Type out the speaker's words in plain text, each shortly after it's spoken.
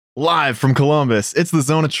Live from Columbus, it's the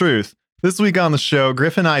Zone of Truth. This week on the show,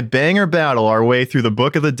 Griff and I bang or battle our way through the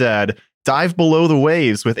Book of the Dead, dive below the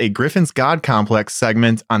waves with a Griffin's God Complex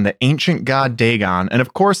segment on the ancient god Dagon, and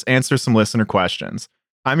of course, answer some listener questions.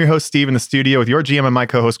 I'm your host, Steve, in the studio with your GM and my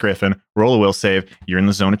co-host, Griffin. Roll a will save. You're in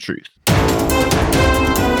the Zone of Truth.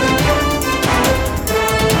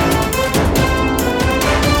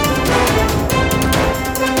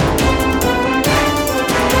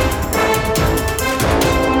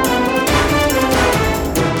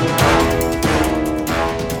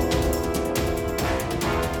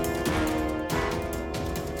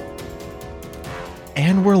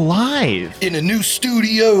 And we're live in a new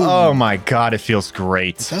studio. Oh my God, it feels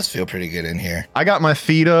great. It does feel pretty good in here. I got my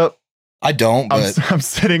feet up. I don't, but I'm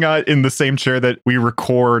sitting in the same chair that we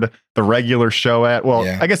record the regular show at. Well,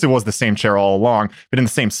 yeah. I guess it was the same chair all along, but in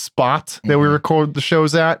the same spot that we record the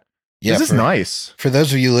shows at. Yeah, this is nice. For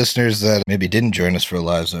those of you listeners that maybe didn't join us for a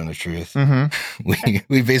live Zone of Truth,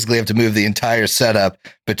 we basically have to move the entire setup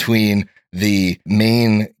between the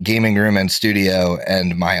main gaming room and studio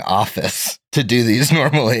and my office to do these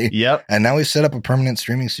normally. Yep. And now we've set up a permanent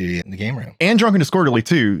streaming studio in the game room. And Drunk and Disorderly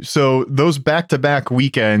too. So those back-to-back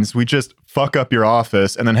weekends, we just fuck up your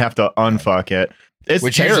office and then have to unfuck it. It's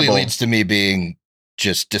Which terrible. Usually leads to me being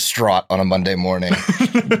just distraught on a Monday morning.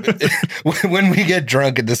 When we get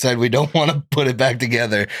drunk and decide we don't want to put it back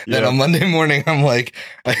together, then on Monday morning, I'm like,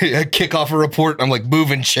 I kick off a report. I'm like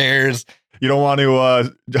moving chairs. You don't want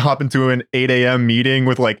to hop into an 8 a.m. meeting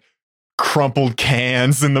with like crumpled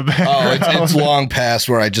cans in the background. Oh, it's long past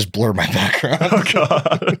where I just blur my background. Oh,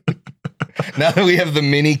 God. Now that we have the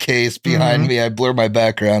mini case behind me, I blur my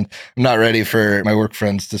background. I'm not ready for my work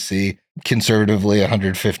friends to see conservatively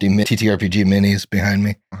 150 TTRPG minis behind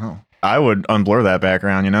me. Oh. I would unblur that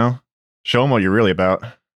background, show them what you're really about.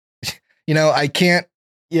 I can't.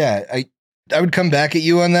 Yeah, I would come back at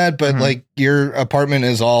you on that, but like your apartment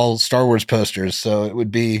is all Star Wars posters, so it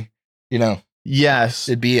would be, yes,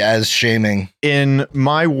 it'd be as shaming. In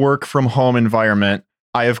my work from home environment,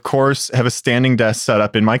 I of course have a standing desk set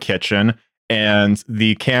up in my kitchen, and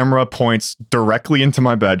the camera points directly into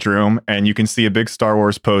my bedroom, and you can see a big Star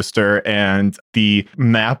Wars poster and the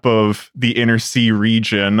map of the Inner Sea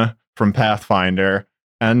region from Pathfinder,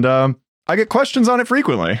 and I get questions on it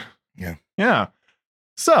frequently. Yeah.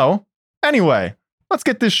 So. Anyway, let's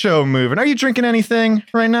get this show moving. Are you drinking anything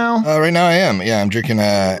right now? Right now I am. Yeah, I'm drinking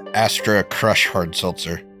a Astra Crush hard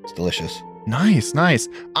seltzer. It's delicious. Nice.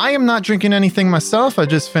 I am not drinking anything myself. I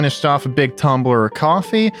just finished off a big tumbler of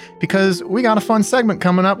coffee because we got a fun segment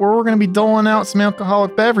coming up where we're going to be doling out some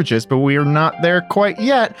alcoholic beverages, but we are not there quite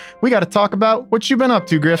yet. We got to talk about what you've been up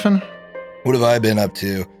to, Griffin. What have I been up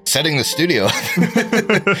to? Setting the studio.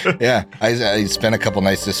 Yeah, I spent a couple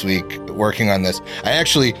nights this week working on this. I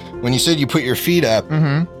actually, when you said you put your feet up,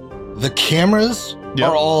 the cameras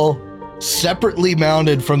are all separately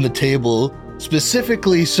mounted from the table,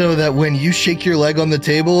 specifically so that when you shake your leg on the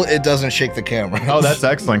table, it doesn't shake the camera. Oh, that's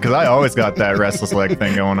excellent, because I always got that restless leg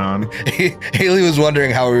thing going on. Haley was wondering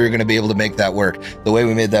how we were going to be able to make that work. The way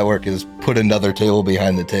we made that work is put another table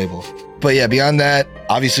behind the table. But yeah, beyond that,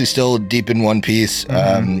 obviously still deep in One Piece.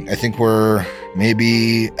 I think we're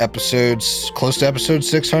maybe close to episode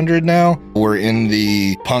 600 now. We're in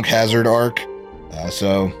the Punk Hazard arc.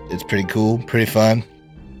 So it's pretty cool, pretty fun.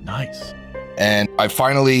 Nice. And I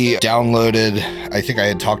finally downloaded, I think I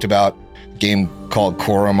had talked about a game called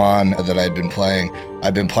Koromon that I'd been playing.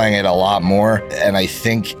 I've been playing it a lot more, and I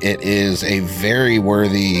think it is a very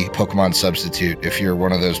worthy Pokemon substitute if you're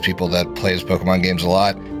one of those people that plays Pokemon games a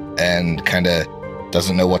lot and kind of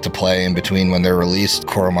doesn't know what to play in between when they're released.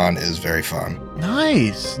 Koromon is very fun.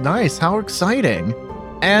 Nice. How exciting.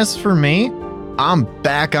 As for me, I'm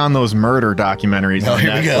back on those murder documentaries on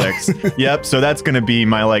Netflix. Yep. So that's going to be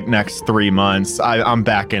my next 3 months. I'm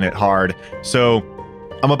back in it hard. So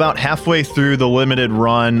I'm about halfway through the limited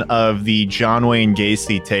run of the John Wayne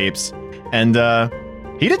Gacy tapes, and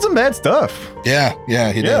he did some bad stuff. Yeah,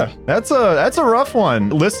 he did. Yeah, that's a rough one.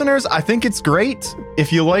 Listeners, I think it's great.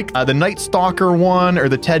 If you like the Night Stalker one or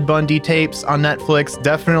the Ted Bundy tapes on Netflix,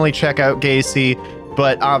 definitely check out Gacy.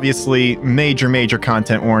 But obviously, major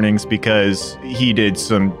content warnings because he did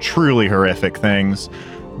some truly horrific things.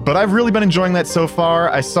 But I've really been enjoying that so far.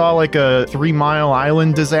 I saw a 3 Mile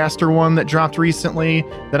Island disaster one that dropped recently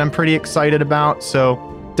that I'm pretty excited about. So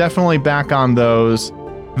definitely back on those.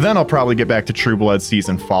 Then I'll probably get back to True Blood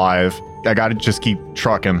Season 5. I got to just keep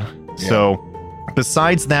trucking. Yeah. So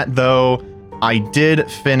besides that, though, I did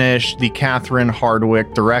finish the Catherine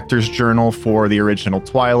Hardwicke Director's Journal for the original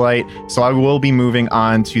Twilight. So I will be moving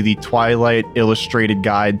on to the Twilight Illustrated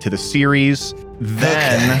Guide to the series.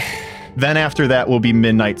 Then Then after that will be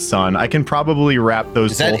Midnight Sun. I can probably wrap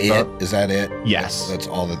those Is that both it? up. Is that it? Yes. That's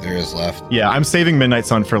all that there is left. Yeah, I'm saving Midnight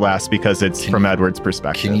Sun for last because it's from Edward's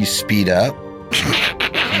perspective. Can you speed up?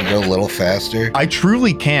 Can you go a little faster? I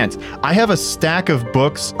truly can't. I have a stack of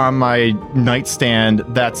books on my nightstand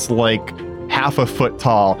that's like half a foot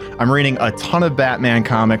tall. I'm reading a ton of Batman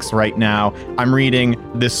comics right now. I'm reading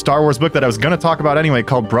this Star Wars book that I was going to talk about anyway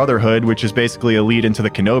called Brotherhood, which is basically a lead into the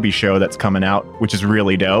Kenobi show that's coming out, which is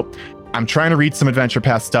really dope. I'm trying to read some Adventure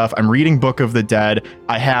Path stuff. I'm reading Book of the Dead.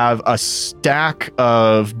 I have a stack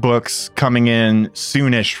of books coming in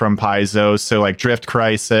soonish from Paizo. So like Drift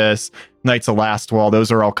Crisis, Knights of Last Wall,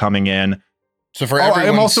 those are all coming in. So for I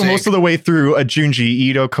am also sake, most of the way through a Junji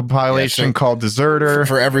Ito compilation called Deserter.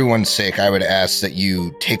 For everyone's sake, I would ask that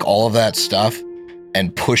you take all of that stuff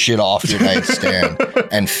and push it off your nightstand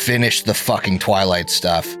and finish the fucking Twilight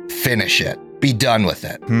stuff. Finish it. Be done with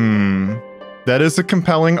it. That is a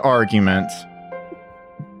compelling argument.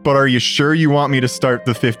 But are you sure you want me to start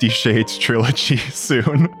the 50 Shades trilogy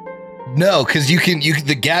soon? No, because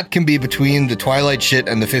the gap can be between the Twilight shit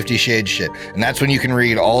and the 50 Shades shit. And that's when you can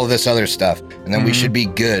read all of this other stuff. And then we should be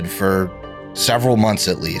good for several months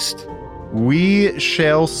at least. We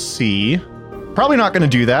shall see. Probably not going to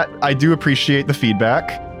do that. I do appreciate the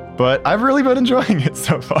feedback, but I've really been enjoying it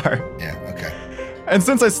so far. Yeah, okay. And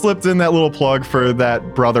since I slipped in that little plug for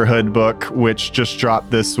that Brotherhood book, which just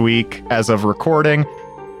dropped this week as of recording,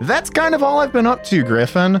 that's kind of all I've been up to,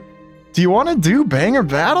 Griffin. Do you want to do Banger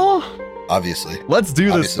Battle? Obviously. Let's do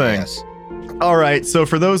this thing. Yes. All right, so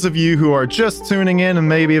for those of you who are just tuning in and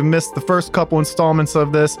maybe have missed the first couple installments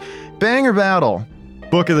of this, Banger Battle,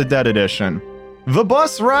 Book of the Dead edition. The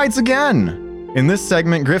bus rides again. In this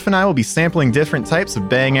segment, Griff and I will be sampling different types of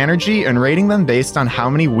Bang energy and rating them based on how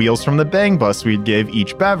many wheels from the Bang bus we'd give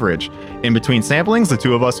each beverage. In between samplings, the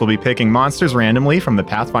two of us will be picking monsters randomly from the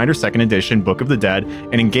Pathfinder 2nd Edition Book of the Dead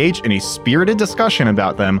and engage in a spirited discussion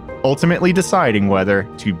about them, ultimately deciding whether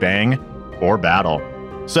to bang or battle.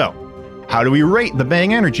 So, how do we rate the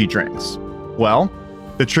Bang energy drinks? Well,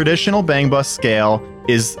 the traditional Bang bus scale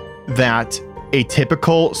is that a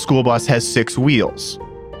typical school bus has 6 wheels.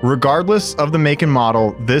 Regardless of the make and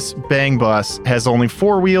model, this Bang bus has only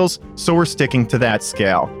 4 wheels, so we're sticking to that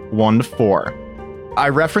scale, 1 to 4. I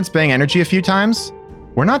referenced Bang Energy a few times.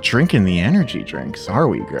 We're not drinking the energy drinks, are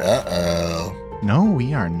we, Griff? Uh-oh. No,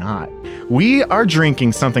 we are not. We are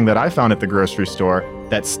drinking something that I found at the grocery store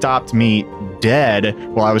that stopped me dead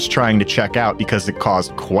while I was trying to check out because it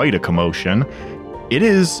caused quite a commotion. It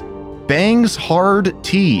is Bang's Hard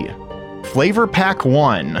Tea, Flavor Pack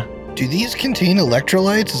 1. Do these contain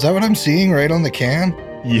electrolytes? Is that what I'm seeing right on the can?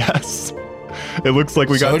 Yes. It looks like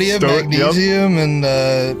we Sodium, got magnesium,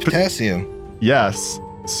 and potassium. Yes.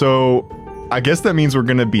 So I guess that means we're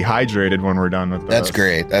going to be hydrated when we're done with this. That's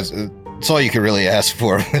great. That's all you could really ask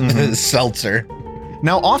for with the seltzer.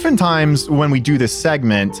 Now, oftentimes when we do this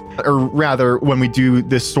segment, or rather when we do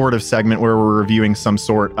this sort of segment where we're reviewing some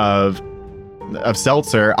sort of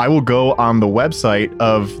seltzer, I will go on the website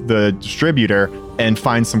of the distributor and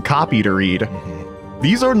find some copy to read.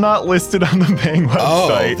 These are not listed on the Bang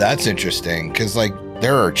website. Oh, that's interesting, because like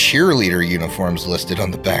there are cheerleader uniforms listed on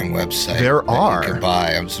the Bang website. There are. You can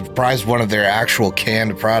buy. I'm surprised one of their actual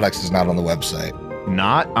canned products is not on the website.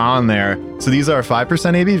 Not on there. So these are 5%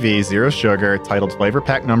 ABV, 0 sugar, titled Flavor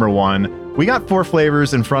Pack number 1. We got 4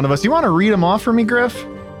 flavors in front of us. You want to read them off for me, Griff?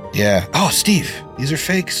 Yeah. Oh, Steve, these are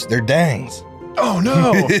fakes. They're dangs. Oh,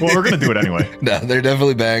 no. Well, we're going to do it anyway. No, they're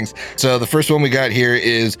definitely bangs. So the first one we got here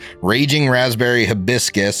is Raging Raspberry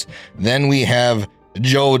Hibiscus. Then we have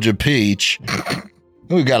Georgia Peach.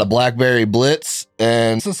 We've got a Blackberry Blitz.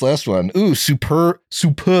 And what's this last one? Ooh, superb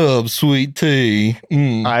sweet tea.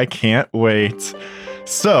 I can't wait.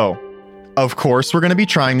 So, of course, we're going to be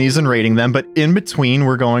trying these and rating them, but in between,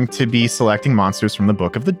 we're going to be selecting monsters from the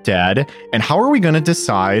Book of the Dead. And how are we going to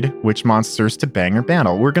decide which monsters to bang or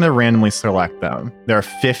battle? We're going to randomly select them. There are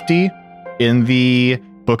 50 in the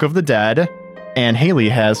Book of the Dead, and Haley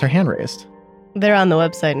has her hand raised. They're on the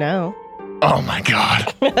website now. Oh my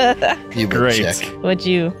God. You Great. check. Would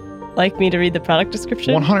you like me to read the product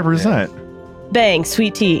description? 100%. Bang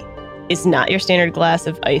Sweet Tea is not your standard glass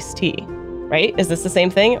of iced tea, right? Is this the same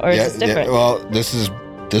thing or is this different? Yeah, well,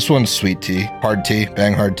 this one's sweet tea, hard tea,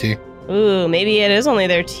 Bang hard tea. Ooh, maybe it is only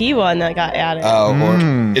their tea one that got added. Oh,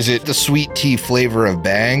 or is it the sweet tea flavor of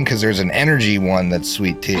Bang? Because there's an energy one that's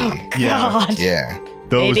sweet tea. God. Yeah.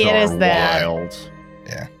 Those Maybe it are is that. wild.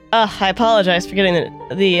 Yeah. I apologize for getting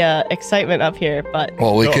the excitement up here, but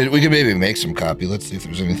Well, we could maybe make some copy. Let's see if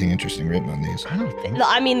there's anything interesting written on these. I don't think so.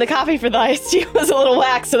 I mean the coffee for the iced tea was a little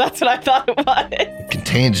whack, so that's what I thought it was. It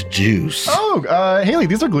contains juice. Oh, Haley,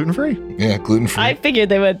 these are gluten-free. Yeah, gluten-free. I figured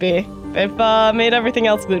they would be. If made everything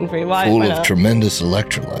else gluten-free, why Full of not? tremendous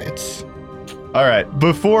electrolytes. All right,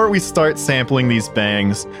 before we start sampling these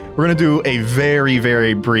bangs, we're going to do a very,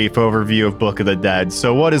 very brief overview of Book of the Dead.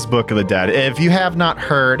 So what is Book of the Dead? If you have not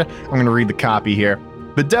heard, I'm going to read the copy here.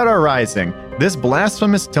 The Dead Are Rising. This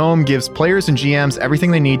blasphemous tome gives players and GMs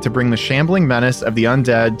everything they need to bring the shambling menace of the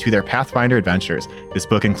undead to their Pathfinder adventures. This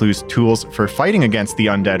book includes tools for fighting against the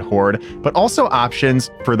undead horde, but also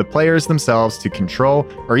options for the players themselves to control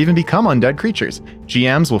or even become undead creatures.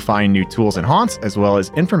 GMs will find new tools and haunts, as well as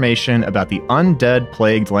information about the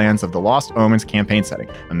undead-plagued lands of the Lost Omens campaign setting.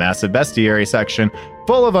 A massive bestiary section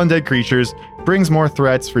full of undead creatures brings more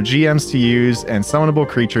threats for GMs to use and summonable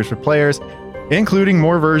creatures for players, including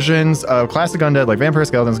more versions of classic undead like vampire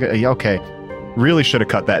skeletons. Okay, really should have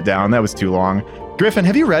cut that down. That was too long. Griffin,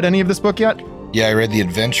 have you read any of this book yet? Yeah, I read the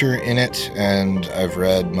adventure in it, and I've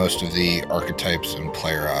read most of the archetypes and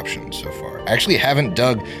player options so far. I actually haven't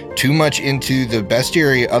dug too much into the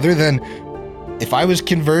bestiary, other than if I was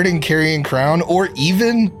converting Carrion Crown, or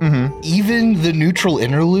even the neutral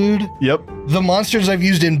interlude. Yep. The monsters I've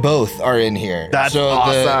used in both are in here. That's so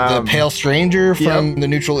awesome. The Pale Stranger from the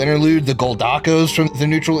neutral interlude, the Goldakos from the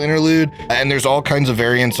neutral interlude, and there's all kinds of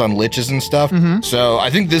variants on liches and stuff. So I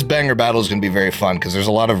think this banger battle is going to be very fun because there's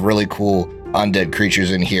a lot of really cool undead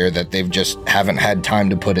creatures in here that they've just haven't had time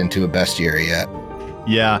to put into a bestiary yet.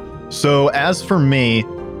 Yeah. So as for me,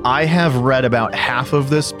 I have read about half of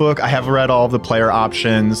this book. I have read all of the player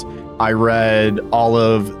options. I read all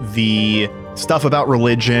of the stuff about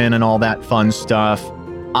religion and all that fun stuff.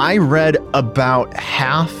 I read about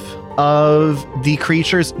half of the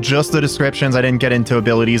creatures, just the descriptions. I didn't get into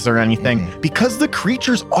abilities or anything because the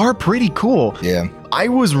creatures are pretty cool. Yeah. I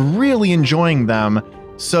was really enjoying them.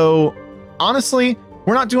 So honestly,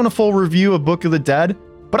 we're not doing a full review of Book of the Dead,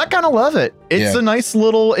 but I kind of love it. It's a nice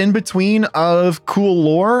little in-between of cool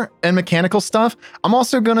lore and mechanical stuff. I'm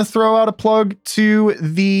also going to throw out a plug to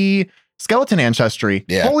the Skeleton Ancestry.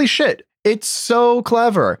 Yeah. Holy shit. It's so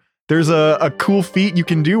clever. There's a cool feat you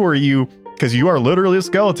can do where because you are literally a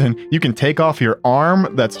skeleton, you can take off your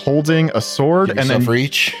arm that's holding a sword Give and yourself then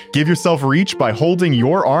reach. give yourself reach by holding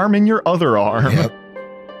your arm in your other arm. Yep.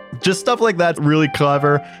 Just stuff like that's really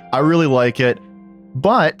clever. I really like it.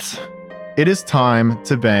 But it is time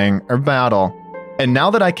to bang or battle. And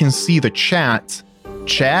now that I can see the chat,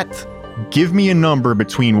 give me a number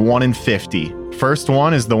between 1 and 50. First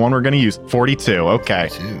one is the one we're going to use, 42. Okay.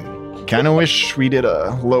 Kind of wish we did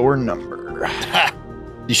a lower number.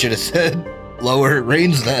 You should have said lower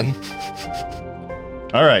range then.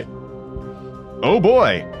 All right. Oh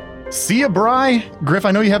boy. See ya, Bry. Griff,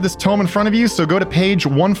 I know you have this tome in front of you, so go to page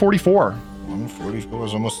 144. 144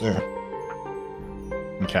 is almost there.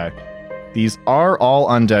 Okay. These are all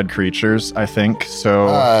undead creatures, I think, so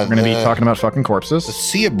we're going to be talking about fucking corpses. The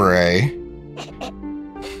Seabray.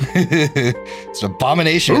 It's an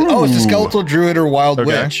abomination. Ooh. Oh, it's a skeletal druid or wild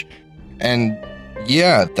Okay. witch. And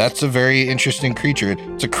yeah, that's a very interesting creature.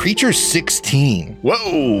 It's a creature 16.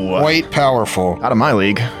 Whoa! Quite powerful. Out of my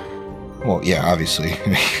league. Well, yeah, obviously.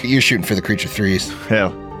 You're shooting for the creature 3s.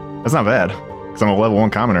 Yeah, that's not bad. Because I'm a level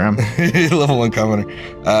 1 commoner. I'm Level 1 commoner.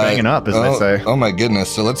 banging up, as they say. Oh my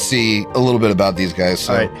goodness. So let's see a little bit about these guys.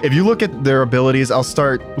 So, All right, if you look at their abilities, I'll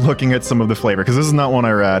start looking at some of the flavor, because this is not one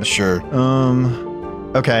I read. Sure.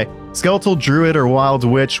 Okay. Skeletal druid or wild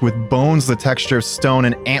witch with bones the texture of stone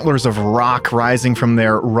and antlers of rock rising from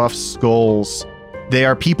their rough skulls. They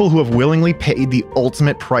are people who have willingly paid the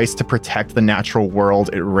ultimate price to protect the natural world.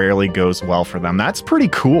 It rarely goes well for them. That's pretty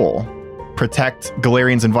cool. Protect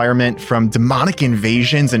Galarian's environment from demonic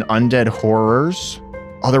invasions and undead horrors,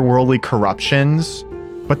 otherworldly corruptions,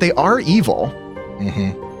 but they are evil.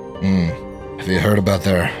 Have you heard about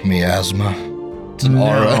their miasma? It's an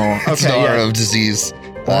aura. It's an aura of disease.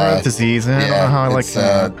 Aura of disease. I don't know how I like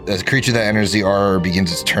that. A creature that enters the aura or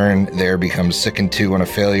begins its turn there becomes sickened 2 on a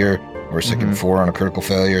failure or sickened 4 on a critical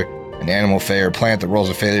failure. An animal, fey, or plant that rolls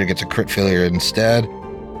a failure gets a crit failure instead.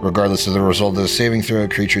 Regardless of the result of the saving throw, a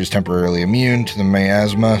creature is temporarily immune to the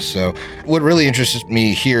miasma. So what really interests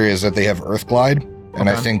me here is that they have Earth Glide. And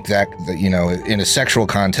I think that, you know, in a sexual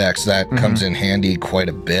context, that comes in handy quite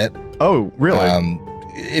a bit. Oh, really?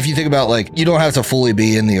 If you think about, like, you don't have to fully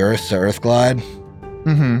be in the earth to Earth Glide.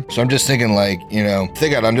 Mm-hmm. So I'm just thinking, like, if they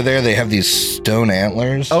got under there, they have these stone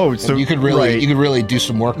antlers. Oh, and so you could really, right. you could really do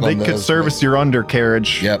some work They on those. could service your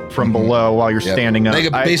undercarriage Yep. from Mhm. below while you're Yep. standing up. They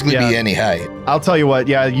could basically be any height. I'll tell you what.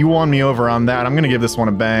 Yeah, you won me over on that. I'm gonna give this one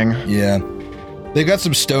a bang. Yeah. They've got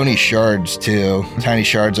some stony shards too, tiny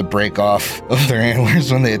shards that break off of their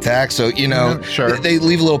antlers when they attack. So Sure. they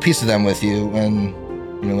leave a little piece of them with you when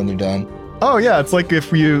they're done. Oh yeah, it's like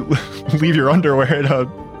if you leave your underwear at a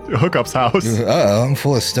hookup's house. Uh-oh, I'm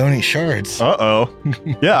full of stony shards. Uh-oh.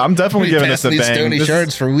 Yeah, I'm definitely We giving passed this a these bang. stony This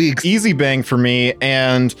shards for weeks. easy bang for me,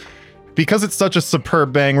 and because it's such a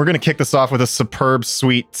superb bang, we're gonna kick this off with a superb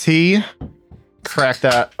sweet tea. Crack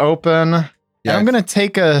that open. And Yeah. I'm gonna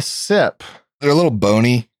take a sip. They're a little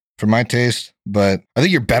bony for my taste, but I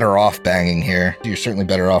think you're better off banging here. You're certainly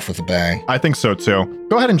better off with a bang. I think so too.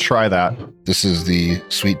 Go ahead and try that. This is the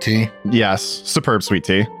sweet tea. Yes, superb sweet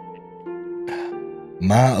tea.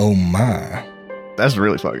 My oh my. That's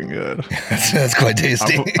really fucking good. That's quite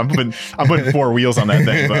tasty. I'm putting 4 wheels on that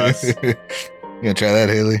thing, bus. You gonna try that,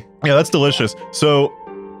 Haley? Yeah, that's delicious. So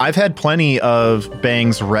I've had plenty of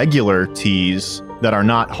Bang's regular teas that are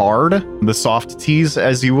not hard, the soft teas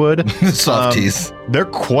as you would. Soft teas. They're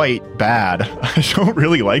quite bad. I don't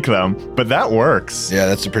really like them, but that works. Yeah,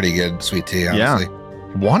 that's a pretty good sweet tea, honestly.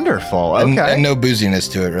 Wonderful. And, Okay. and no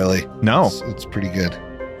booziness to it, really. No. It's pretty good.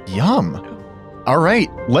 Yum. All right,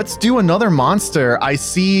 let's do another monster. I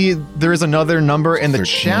see there's another number in the 13.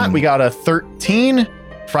 chat. We got a 13.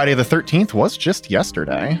 Friday the 13th was just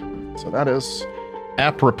yesterday. So that is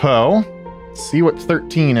apropos. Let's see what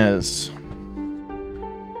 13 is.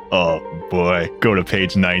 Oh boy, go to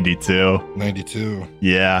page 92. 92.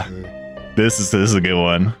 Yeah, this is a good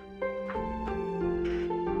one.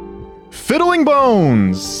 Fiddling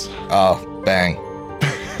Bones. Oh, bang.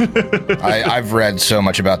 I've read so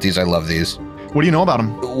much about these. I love these. What do you know about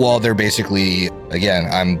them? Well, they're basically, again,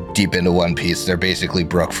 I'm deep into One Piece. They're basically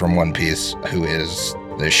Brook from One Piece, who is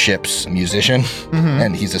the ship's musician,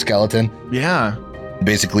 and he's a skeleton. Yeah.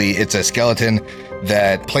 Basically, it's a skeleton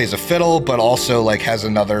that plays a fiddle, but also like has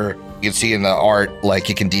another, you can see in the art, like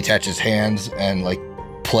he can detach his hands and like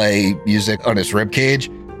play music on his rib cage.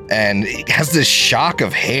 And it has this shock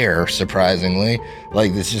of hair, surprisingly,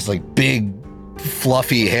 like this just like big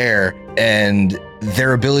fluffy hair, and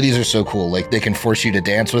their abilities are so cool. Like they can force you to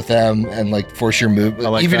dance with them and like force your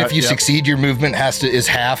movement. like Even that, if you yep. succeed, your movement is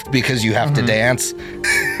halved because you have to dance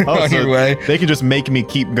on so your way. They can just make me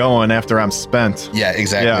keep going after I'm spent. Yeah,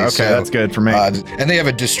 exactly. Yeah, okay, So, that's good for me. and they have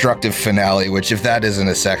a destructive finale, which if that isn't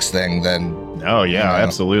a sex thing, then Oh yeah, you know,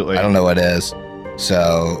 absolutely. I don't know what is.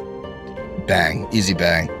 So, bang, easy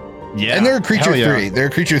bang. Yeah, And they're a creature hell yeah. 3. They're a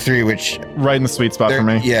creature 3, which Right in the sweet spot for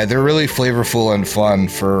me. yeah, they're really flavorful and fun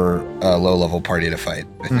for a low level party to fight,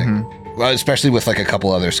 I think. Mm-hmm. Well, especially with like a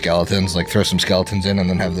couple other skeletons, like throw some skeletons in and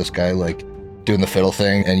then have this guy like doing the fiddle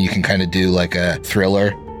thing, and you can kind of do like a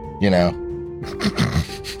Thriller,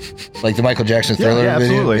 like the Michael Jackson Thriller yeah,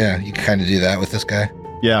 video. absolutely. Yeah, you can kind of do that with this guy.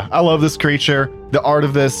 Yeah, I love this creature. The art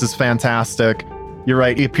of this is fantastic. You're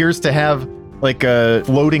right. He appears to have like a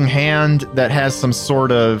floating hand that has some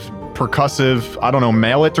sort of percussive, I don't know,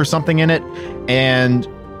 mallet or something in it. And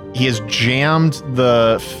he has jammed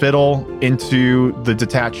the fiddle into the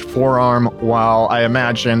detached forearm while I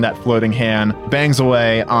imagine that floating hand bangs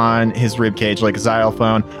away on his ribcage like a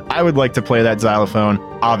xylophone. I would like to play that xylophone.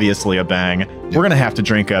 Obviously a bang. We're going to have to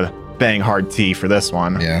drink a bang hard tea for this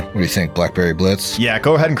one. Yeah. What do you think, Blackberry Blitz? Yeah,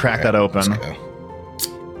 go ahead and crack that Let's open. go.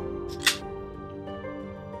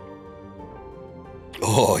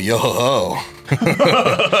 Oh, yo ho.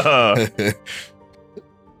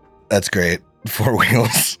 That's great. 4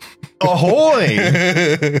 wheels. Ahoy!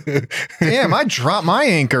 Damn, I dropped my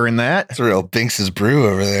anchor in that. That's a real Binks's brew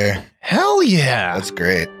over there. Hell yeah. That's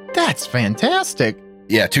great. That's fantastic.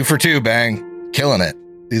 Yeah, 2 for 2, bang. Killing it.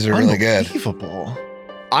 These are really good. Unbelievable.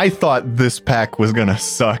 I thought this pack was gonna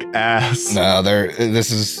suck ass. No, this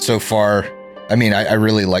is so far. I mean, I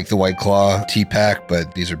really like the White Claw tea pack,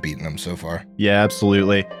 but these are beating them so far. Yeah,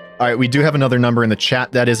 absolutely. All right, we do have another number in the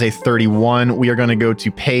chat. That is a 31. We are going to go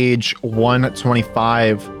to page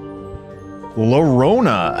 125.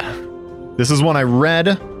 Lorona. This is one I read.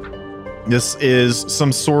 This is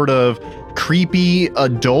some sort of creepy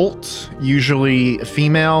adult, usually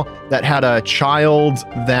female, that had a child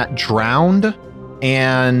that drowned.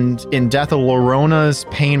 And in Death of Lorona's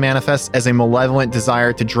pain manifests as a malevolent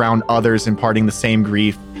desire to drown others, imparting the same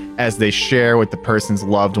grief as they share with the person's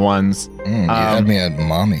loved ones. You had me at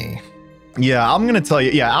mommy. Yeah, I'm going to tell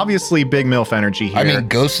you. Yeah, obviously big MILF energy here. I mean,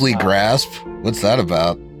 ghostly grasp. What's that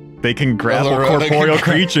about? They can grapple Lorona corporeal can-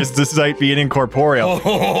 creatures despite being incorporeal.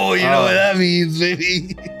 Oh, you know what that means,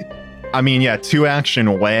 baby. I mean, yeah,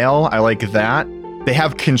 2-action whale. I like that. They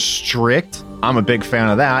have constrict. I'm a big fan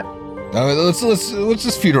of that. Let's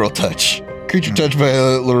just funeral touch. Creature touched by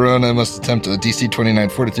Lorona must attempt a DC 29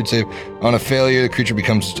 fortitude save. On a failure, the creature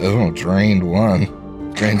becomes drained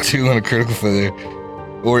 1, drained 2 on a critical failure,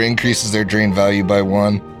 or increases their drain value by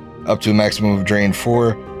 1, up to a maximum of drain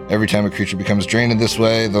 4. Every time a creature becomes drained in this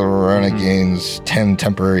way, the Lorona gains 10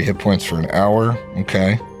 temporary hit points for an hour.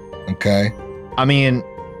 Okay. I mean,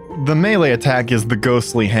 the melee attack is the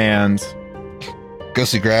ghostly hand.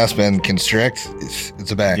 Ghostly grasp and constrict.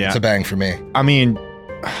 It's a bang. Yeah. It's a bang for me. I mean,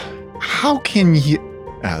 how can you?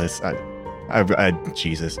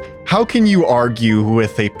 Jesus. How can you argue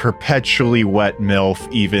with a perpetually wet MILF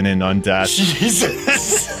even in undeath?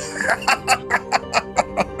 Jesus.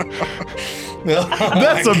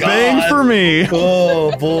 That's a bang for me.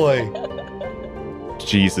 Oh boy.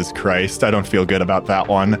 Jesus Christ, I don't feel good about that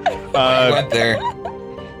one. Went there.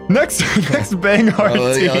 Next bang RT.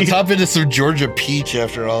 I'll top into some Georgia peach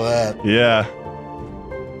after all that. Yeah.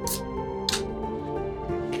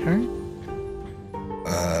 Okay.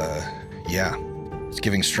 Yeah. It's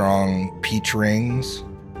giving strong peach rings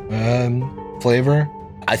flavor.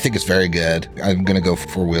 I think it's very good. I'm gonna go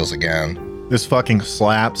 4 wheels again. This fucking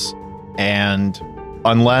slaps, and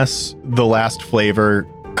unless the last flavor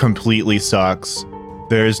completely sucks,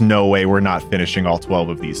 there's no way we're not finishing all 12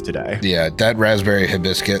 of these today. Yeah, that raspberry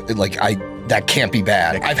hibiscus, that can't be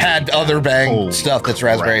bad. I've had other bang stuff that's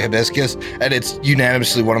raspberry hibiscus, and it's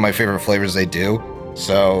unanimously one of my favorite flavors they do.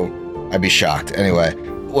 So I'd be shocked. Anyway,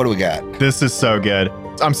 what do we got? This is so good.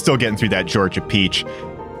 I'm still getting through that Georgia peach.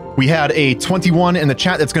 We had a 21 in the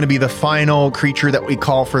chat. That's going to be the final creature that we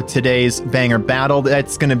call for today's banger battle.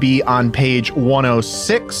 That's going to be on page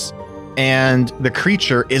 106. And the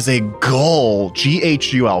creature is a ghoul,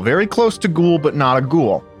 Ghul. Very close to ghoul, but not a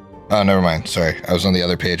ghoul. Oh, never mind. Sorry. I was on the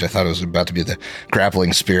other page. I thought it was about to be the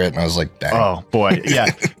grappling spirit, and I was like, dang. Oh, boy. Yeah.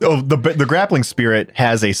 The grappling spirit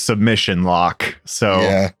has a submission lock. So,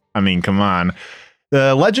 yeah. I mean, come on.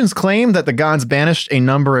 The legends claim that the gods banished a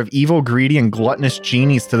number of evil, greedy, and gluttonous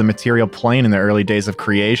genies to the material plane in the early days of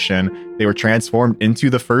creation. They were transformed into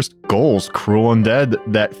the first ghouls, cruel undead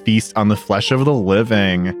that feast on the flesh of the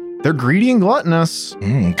living. They're greedy and gluttonous.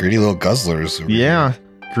 Greedy little guzzlers. Yeah,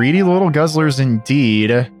 greedy little guzzlers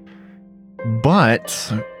indeed.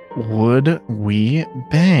 But would we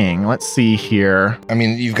bang? Let's see here. I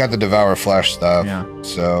mean, you've got the Devour Flesh stuff. Yeah.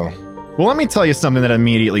 So... Well, let me tell you something that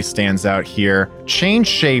immediately stands out here. Change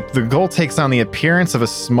shape, the ghoul takes on the appearance of a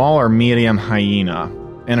small or medium hyena.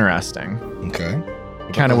 Interesting. Okay.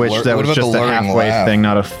 I kind of wish that was just a halfway thing,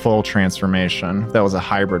 not a full transformation. If that was a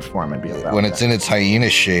hybrid form, I'd be about When it's in its hyena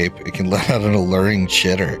shape, it can let out an alluring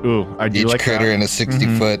chitter. Ooh, I do like that. Each critter in a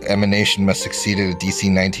 60-foot emanation must succeed at a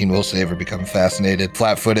DC 19 will save or become fascinated,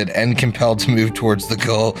 flat-footed, and compelled to move towards the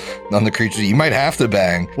goal on the creature. You might have to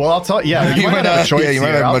bang. Well, I'll tell you. Yeah, you might have a choice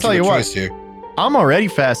here. I'll tell you what. I'm already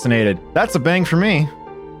fascinated. That's a bang for me.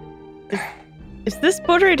 Is this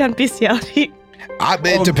bordering on bestiality?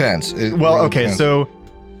 It depends. Depends. So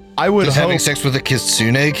I would Does having sex with a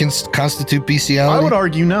kitsune constitute bestiality? I would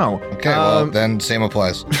argue no. Okay, well, then same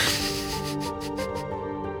applies.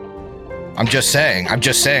 I'm just saying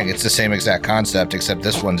it's the same exact concept, except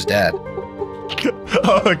this one's dead.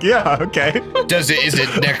 Oh, yeah, okay. Is it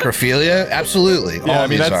necrophilia? Absolutely. Yeah, all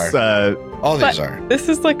these are. All these are. This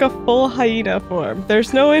is like a full hyena form.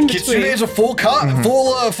 There's no in between. Kitsune is a full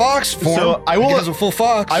fox form. So I will. It has a full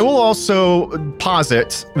fox. I will also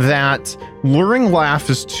posit that luring laugh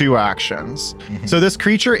is 2 actions. So this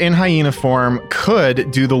creature in hyena form could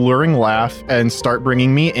do the luring laugh and start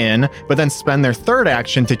bringing me in, but then spend their 3rd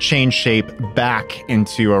action to change shape back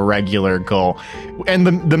into a regular ghoul. And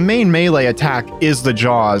the main melee attack is the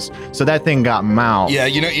jaws, so that thing got mouthed. Yeah,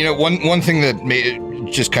 you know, one thing that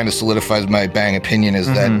just kind of solidifies my bang opinion is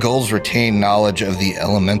that ghouls retain knowledge of the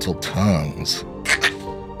elemental tongues.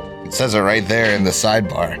 It says it right there in the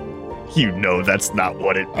sidebar. You know that's not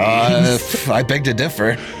what it means. I beg to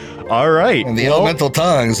differ. All right. And the elemental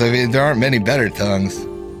tongues, I mean, there aren't many better tongues.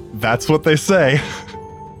 That's what they say.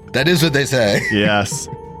 That is what they say. Yes.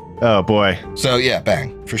 Oh, boy. So, yeah,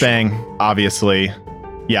 bang. For sure. Bang, obviously.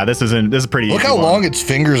 Yeah, this is pretty easy. Look how long its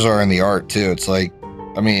fingers are in the art, too. It's like,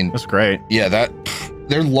 I mean... That's great. Yeah,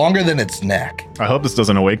 they're longer than its neck. I hope this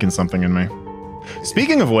doesn't awaken something in me.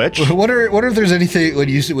 Speaking of which... What if there's anything when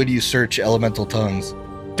you search elemental tongues?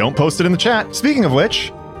 Don't post it in the chat. Speaking of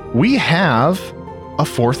which, we have a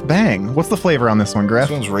 4th bang. What's the flavor on this one, Griff?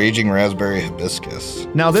 This one's Raging Raspberry Hibiscus.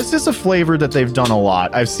 Now, this is a flavor that they've done a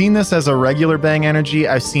lot. I've seen this as a regular bang energy.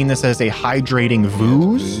 I've seen this as a hydrating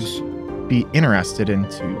Vooz. Be interested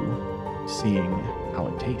into seeing how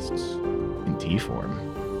it tastes in tea form.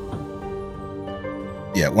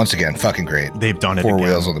 Yeah, once again, fucking great. They've done it Four again.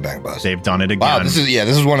 wheels on the bank bus. They've done it again. Wow, this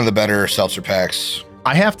is one of the better seltzer packs.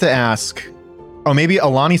 I have to ask, maybe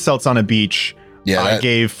Alani Seltz on a Beach. Yeah, I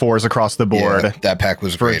gave 4s across the board that pack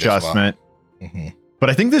was for great adjustment. as well. Mhm. But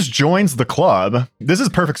I think this joins the club. This is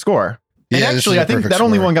perfect score. And Yeah, this actually, is a I think perfect that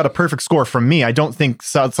only score. one got a perfect score from me. I don't think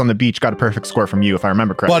Seltz on the Beach got a perfect score from you, if I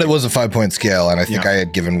remember correctly. But it was a 5-point scale, and I think Yeah. I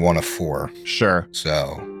had given one a 4. Sure.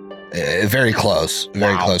 So very close.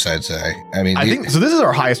 Very Wow. close, I'd say. I mean, I think so. This is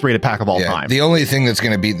our highest rated pack of all yeah, time. the only thing that's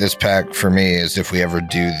going to beat this pack for me is if we ever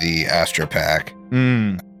do the Astra pack.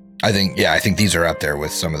 I think these are up there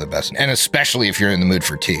with some of the best. And especially if you're in the mood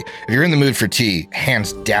for tea. If you're in the mood for tea,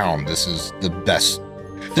 hands down, this is the best.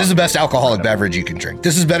 This is the best alcoholic beverage you can drink.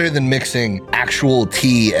 This is better than mixing actual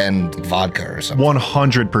tea and vodka or something.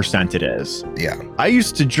 100% it is. Yeah. I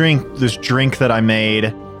used to drink this drink that I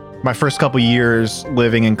made my first couple years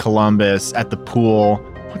living in Columbus at the pool.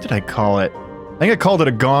 What did I call it? I think I called it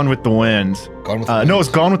a Gone with the Wind. Gone with No, it was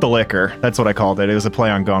Gone with the Liquor. That's what I called it. It was a play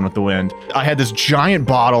on Gone with the Wind. I had this giant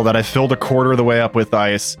bottle that I filled a quarter of the way up with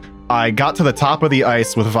ice. I got to the top of the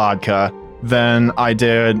ice with vodka. Then I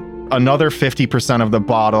did another 50% of the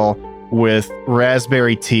bottle with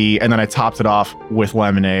raspberry tea, and then I topped it off with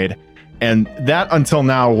lemonade. And that, until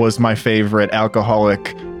now, was my favorite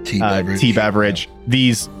alcoholic tea beverage.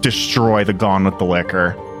 These destroy the Gone with the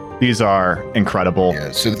Liquor. These are incredible.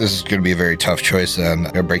 Yeah, so this is going to be a very tough choice then. I'm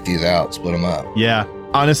going to break these out, split them up. Yeah.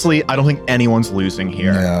 Honestly, I don't think anyone's losing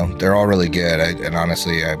here. No, they're all really good. And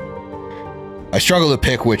honestly, I struggle to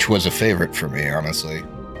pick which was a favorite for me, honestly.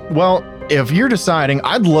 Well, if you're deciding,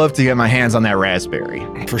 I'd love to get my hands on that raspberry.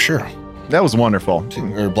 For sure. That was wonderful.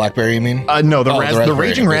 Or blackberry, you mean? No, the raspberry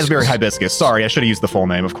Raging Raspberry Hibiscus. Hibiscus. Sorry, I should have used the full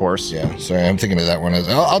name, of course. Yeah, sorry, I'm thinking of that one.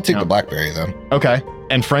 I'll take No. the blackberry then. Okay.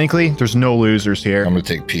 And frankly, there's no losers here. I'm going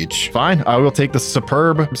to take peach. Fine, I will take the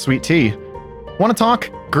superb sweet tea. Want to talk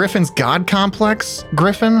Griffin's God Complex,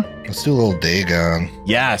 Griffin? Let's do a little Dagon.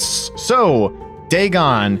 Yes. So,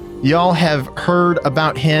 Dagon, y'all have heard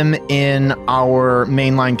about him in our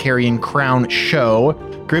mainline Carrion Crown show.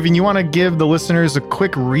 Griffin, you want to give the listeners a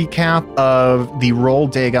quick recap of the role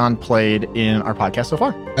Dagon played in our podcast so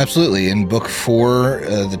far? Absolutely. In book 4,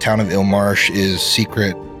 the town of Ilmarsh is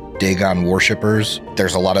secret Dagon worshippers.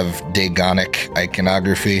 There's a lot of Dagonic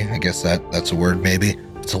iconography. I guess that's a word, maybe.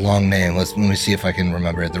 It's a long name. Let me see if I can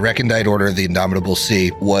remember it. The Recondite Order of the Indomitable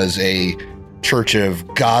Sea was a church of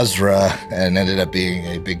Gazra and ended up being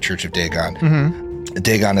a big church of Dagon. Mm-hmm.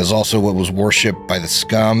 Dagon is also what was worshipped by the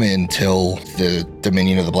scum until the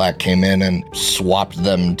Dominion of the Black came in and swapped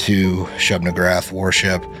them to Shub-Niggurath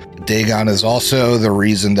worship. Dagon is also the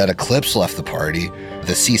reason that Eclipse left the party.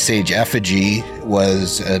 The Sea Sage effigy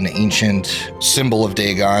was an ancient symbol of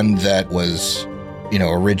Dagon that was,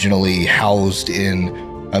 originally housed in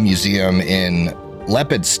a museum in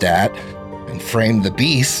Lepidstadt and framed the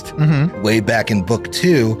beast way back in book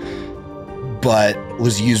 2, but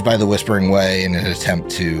was used by the Whispering Way in an attempt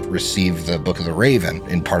to receive the Book of the Raven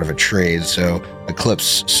in part of a trade. So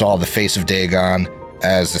Eclipse saw the face of Dagon,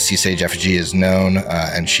 as the Sea Sage effigy is known,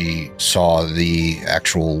 and she saw the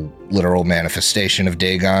actual literal manifestation of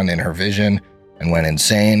Dagon in her vision and went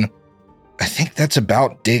insane. I think that's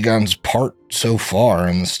about Dagon's part so far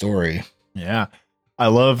in the story. Yeah. I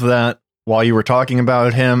love that while you were talking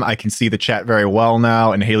about him, I can see the chat very well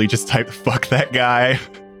now, and Haley just typed, "Fuck that guy."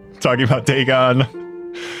 Talking about Dagon.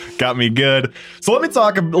 Got me good. So let me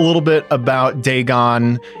talk a little bit about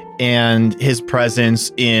Dagon and his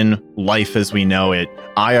presence in life as we know it,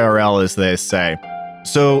 IRL as they say.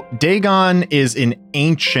 So Dagon is an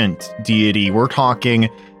ancient deity. We're talking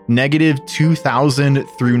 -2000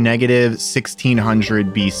 through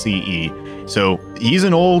 -1600 BCE. So he's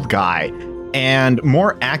an old guy. And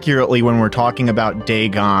more accurately, when we're talking about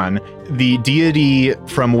Dagon, the deity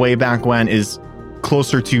from way back when is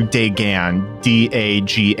closer to Dagan,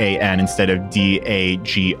 D-A-G-A-N instead of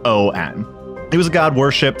D-A-G-O-N. He was a god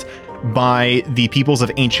worshipped by the peoples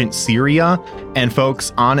of ancient Syria and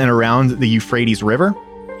folks on and around the Euphrates River.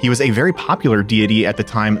 He was a very popular deity at the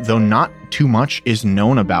time, though not too much is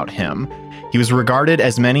known about him. He was regarded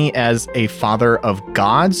as many as a father of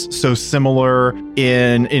gods, so similar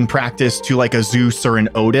in practice to like a Zeus or an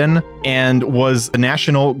Odin, and was the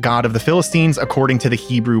national god of the Philistines according to the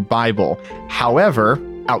Hebrew Bible. However,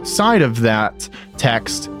 outside of that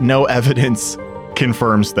text, no evidence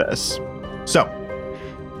confirms this. So,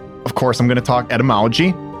 of course, I'm going to talk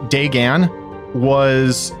etymology. Dagan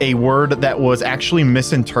was a word that was actually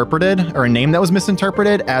misinterpreted, or a name that was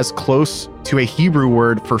misinterpreted as close to a Hebrew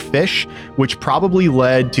word for fish, which probably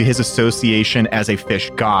led to his association as a fish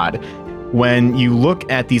god. when you look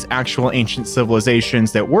at these actual ancient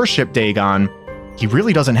civilizations that worship Dagon, he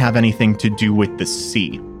really doesn't have anything to do with the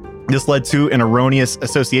sea. This led to an erroneous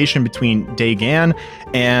association between Dagon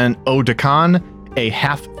and Odakan, a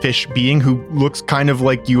half-fish being who looks kind of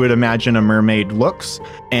like you would imagine a mermaid looks,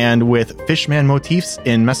 and with fishman motifs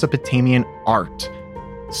in Mesopotamian art.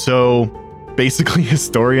 So basically,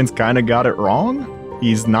 historians kind of got it wrong.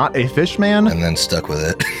 He's not a fishman. And then stuck with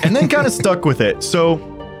it. And then kind of stuck with it. So...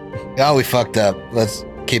 oh, we fucked up. Let's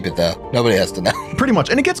keep it, though. Nobody has to know. Pretty much.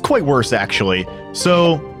 And it gets quite worse, actually.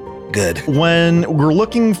 So... good. when we're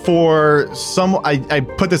looking for I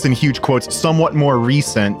put this in huge quotes, somewhat more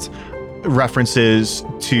recent references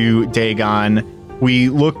to Dagon, we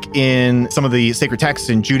look in some of the sacred texts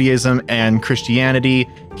in Judaism and Christianity.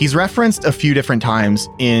 He's referenced a few different times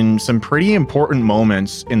in some pretty important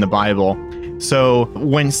moments in the Bible. So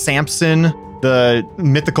when Samson, the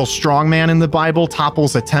mythical strongman in the Bible,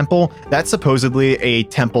 topples a temple, that's supposedly a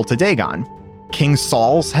temple to Dagon. King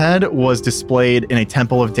Saul's head was displayed in a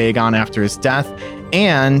temple of Dagon after his death.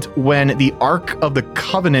 And when the Ark of the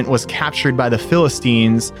Covenant was captured by the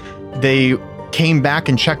Philistines, they came back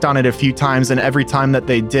and checked on it a few times, and every time that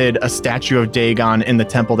they did, a statue of Dagon in the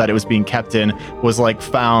temple that it was being kept in was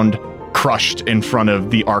found crushed in front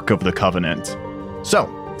of the Ark of the Covenant. So,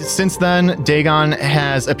 since then, Dagon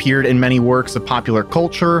has appeared in many works of popular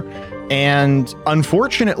culture, and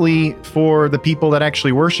unfortunately for the people that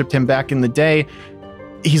actually worshipped him back in the day,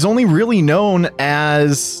 he's only really known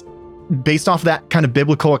as, based off that kind of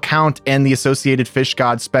biblical account and the associated fish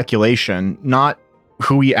god speculation, not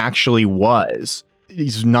who he actually was.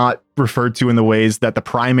 He's not referred to in the ways that the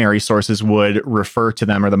primary sources would refer to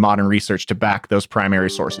them, or the modern research to back those primary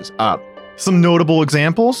sources up. Some notable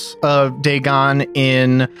examples of Dagon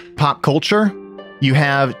in pop culture. You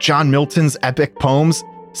have John Milton's epic poems,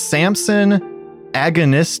 Samson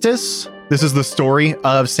Agonistus. This is the story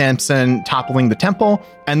of Samson toppling the temple.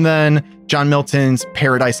 And then John Milton's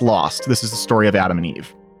Paradise Lost. This is the story of Adam and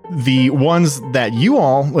Eve. The ones that you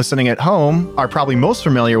all listening at home are probably most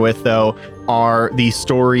familiar with, though, are the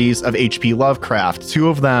stories of H.P. Lovecraft. Two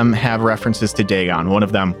of them have references to Dagon. One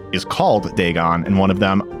of them is called Dagon, and one of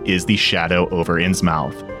them is the Shadow over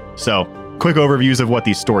Innsmouth. So, quick overviews of what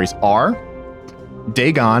these stories are.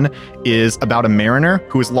 Dagon is about a mariner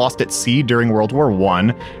who is lost at sea during World War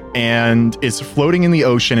I and is floating in the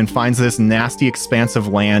ocean and finds this nasty expanse of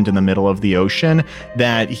land in the middle of the ocean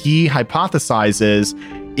that he hypothesizes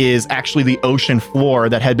is actually the ocean floor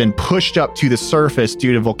that had been pushed up to the surface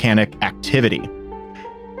due to volcanic activity.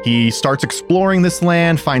 He starts exploring this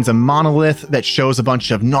land, finds a monolith that shows a bunch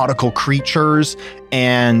of nautical creatures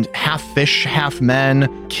and half fish, half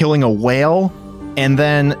men killing a whale. And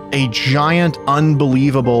then a giant,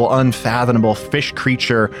 unbelievable, unfathomable fish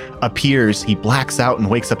creature appears. He blacks out and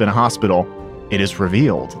wakes up in a hospital. It is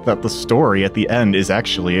revealed that the story at the end is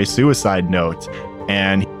actually a suicide note.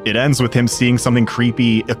 And it ends with him seeing something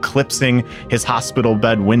creepy eclipsing his hospital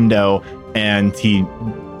bed window, and he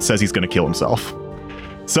says he's going to kill himself.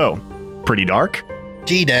 So, pretty dark.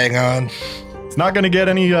 Gee, dang on. It's not going to get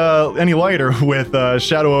any lighter with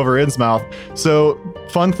Shadow over Innsmouth. So,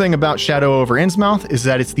 fun thing about Shadow over Innsmouth is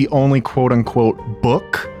that it's the only quote-unquote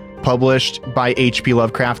book published by H.P.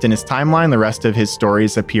 Lovecraft in his timeline. The rest of his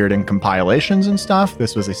stories appeared in compilations and stuff.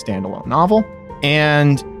 This was a standalone novel.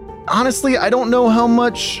 And honestly, I don't know how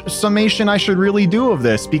much summation I should really do of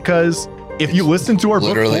this, because if you listen to our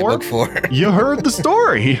book 4, you heard the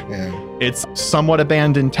story. Yeah. It's somewhat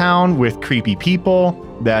abandoned town with creepy people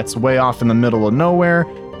that's way off in the middle of nowhere.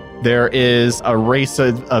 There is a race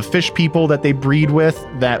of fish people that they breed with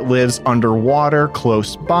that lives underwater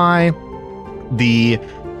close by. The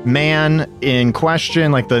man in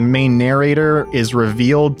question, like the main narrator, is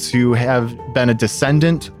revealed to have been a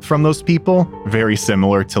descendant from those people, very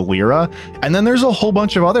similar to Lyra. And then there's a whole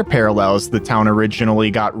bunch of other parallels. The town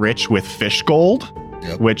originally got rich with fish gold,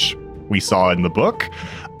 which we saw in the book.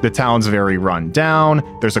 The town's very run down.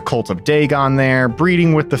 There's a cult of Dagon there,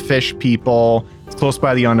 breeding with the fish people. It's close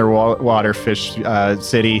by the underwater fish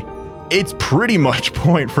city. It's pretty much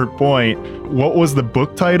point for point. What was the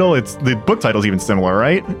book title? The book title's even similar,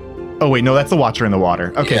 right? Oh, wait, no, that's The Watcher in the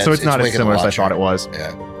Water. Okay, yeah, so it's not as similar as I thought it was.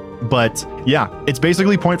 Yeah. But yeah, it's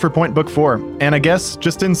basically point for point book 4. And I guess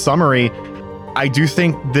just in summary, I do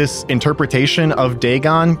think this interpretation of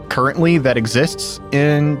Dagon currently that exists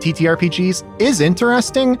in TTRPGs is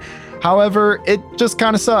interesting. However, it just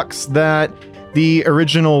kind of sucks that the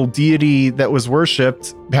original deity that was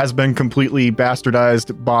worshipped has been completely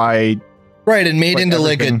bastardized by... Right, and made into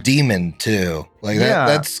everything. like a demon too. Like Yeah.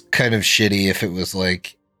 that's kind of shitty if it was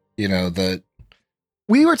like,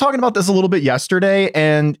 We were talking about this a little bit yesterday,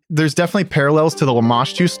 and there's definitely parallels to the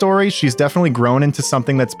Lamashtu story. She's definitely grown into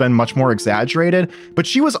something that's been much more exaggerated, but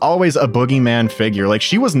she was always a boogeyman figure. Like,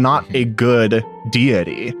 she was not a good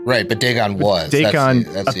deity. Right, but Dagon was. Dagon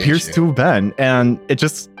That's the appears issue. to have been, and it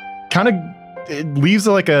just kind of it leaves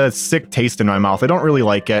like a sick taste in my mouth. I don't really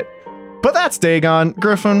like it. But that's Dagon.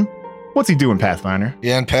 Griffin, what's he doing, Pathfinder?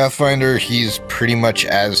 Yeah, in Pathfinder, he's pretty much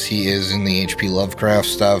as he is in the H.P. Lovecraft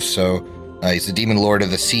stuff. So he's the demon lord of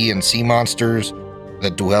the sea and sea monsters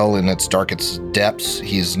that dwell in its darkest depths.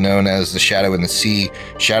 He's known as the Shadow in the Sea,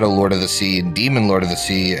 Shadow Lord of the Sea, and Demon Lord of the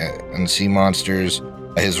Sea and sea monsters.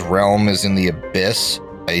 His realm is in the abyss.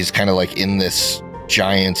 He's kind of like in this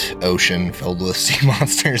giant ocean filled with sea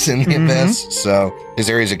monsters in the abyss. So his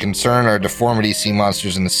areas of concern are deformity, sea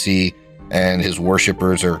monsters in the sea, and his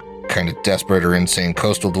worshippers are kind of desperate or insane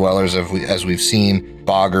coastal dwellers, as we've seen,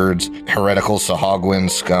 boggards, heretical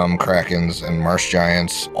Sahagwins, scum, krakens, and marsh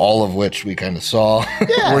giants, all of which we kind of saw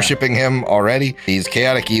worshiping him already. He's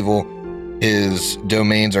chaotic evil. His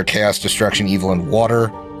domains are chaos, destruction, evil, and water.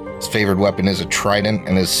 His favored weapon is a trident,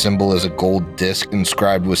 and his symbol is a gold disc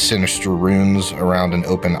inscribed with sinister runes around an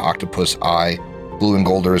open octopus eye. Blue and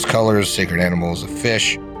gold are his colors. Sacred animal is a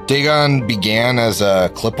fish. Dagon began as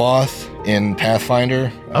a Qliphoth in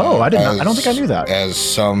Pathfinder. I don't think I knew that. As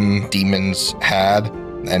some demons had,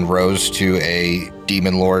 and rose to a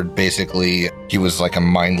demon lord. Basically, he was like a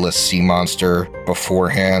mindless sea monster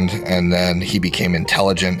beforehand, and then he became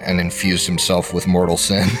intelligent and infused himself with mortal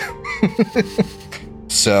sin.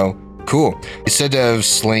 So, cool. He's said to have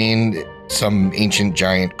slain some ancient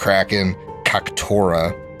giant kraken,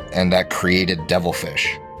 Kaktora, and that created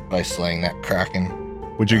devilfish by slaying that kraken.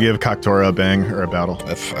 Would you give Kaktora a bang or a battle?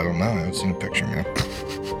 I don't know. I haven't seen a picture, man.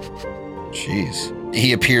 Jeez.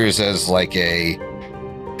 He appears as like a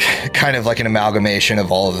kind of like an amalgamation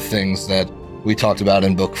of all of the things that we talked about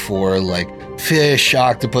in book 4, like fish,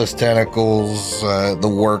 octopus, tentacles,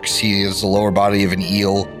 the works. He is the lower body of an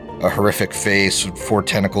eel, a horrific face, 4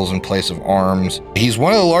 tentacles in place of arms. He's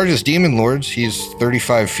one of the largest demon lords. He's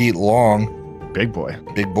 35 feet long. Big boy.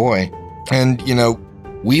 Big boy. And, you know,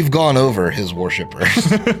 we've gone over his worshippers.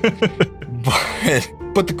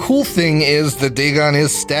 But the cool thing is that Dagon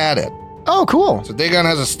is statted. Oh, cool. So Dagon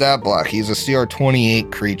has a stat block. He's a CR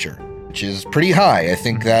 28 creature, which is pretty high. I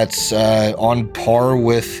think that's on par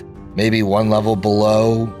with maybe one level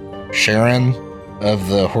below Sharon of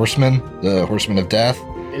the Horseman of Death.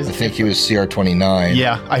 I think he was CR 29.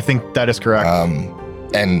 Yeah, I think that is correct.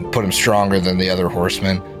 And put him stronger than the other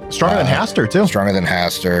horsemen. Stronger than Hastur, too. Stronger than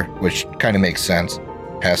Hastur, which kind of makes sense.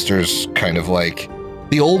 Hastur's kind of like...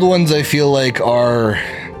 The old ones, I feel like, are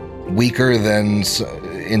weaker than,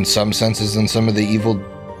 in some senses, than some of the evil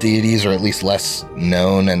deities, or at least less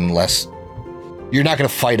known and less... You're not going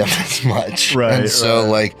to fight them as much. Right. And so,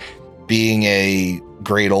 like, being a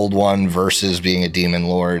great old one versus being a demon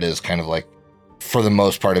lord is kind of like, for the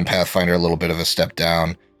most part in Pathfinder, a little bit of a step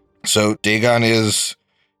down. So Dagon is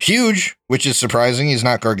huge, which is surprising. He's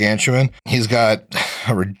not gargantuan. He's got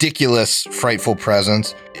a ridiculous, frightful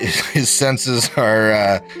presence. His senses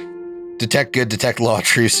are detect good, detect law,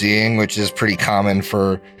 true seeing, which is pretty common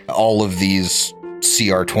for all of these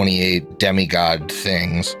CR 28 demigod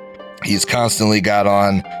things. He's constantly got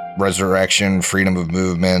on resurrection, freedom of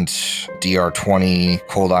movement, DR 20,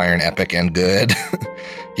 cold iron, epic, and good.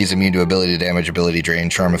 He's immune to ability damage, ability drain,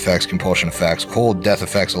 charm effects, compulsion effects, cold, death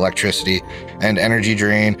effects, electricity, and energy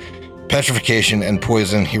drain, petrification, and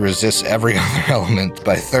poison. He resists every other element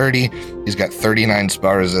by 30. He's got 39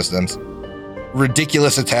 spell resistance.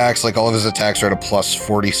 Ridiculous attacks, like all of his attacks are at a plus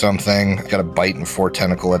 40 something. He's got a bite and 4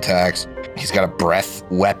 tentacle attacks. He's got a breath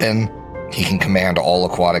weapon. He can command all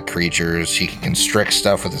aquatic creatures. He can constrict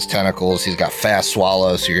stuff with his tentacles. He's got fast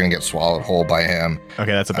swallow, so you're going to get swallowed whole by him.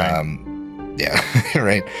 Okay, that's a bang. Yeah,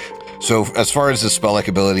 right. So as far as his spell-like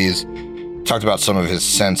abilities, talked about some of his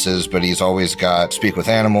senses, but he's always got speak with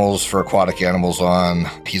animals for aquatic animals on.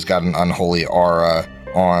 He's got an unholy aura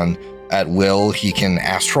on. At will, he can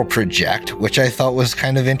astral project, which I thought was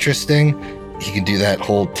kind of interesting. He can do that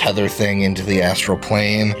whole tether thing into the astral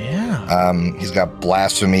plane. Yeah. He's got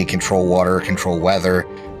blasphemy, control water, control weather,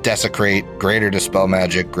 desecrate, greater dispel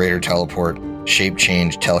magic, greater teleport, shape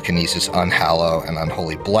change, telekinesis, unhallow, and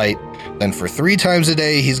unholy blight. Then for 3 times a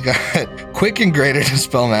day, he's got quick and greater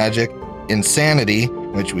dispel magic, insanity,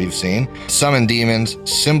 which we've seen, summon demons,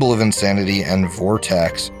 symbol of insanity, and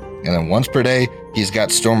vortex. And then once per day, he's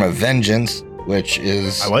got storm of vengeance, which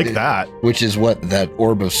is... I like that. Which is what that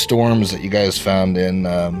orb of storms that you guys found in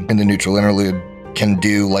the neutral interlude can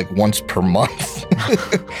do like once per month.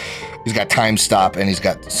 He's got time stop and he's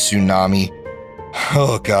got tsunami.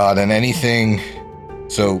 Oh God, and anything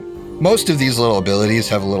So most of these little abilities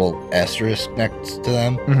have a little asterisk next to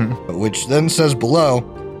them, which then says below,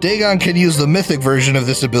 Dagon can use the mythic version of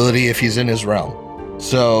this ability if he's in his realm.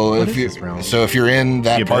 So if you're in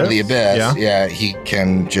that part of the abyss, he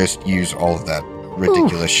can just use all of that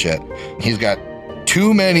ridiculous shit. He's got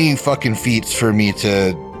too many fucking feats for me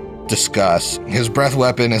to discuss. His breath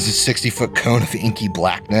weapon is a 60-foot cone of inky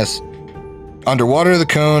blackness. Underwater, the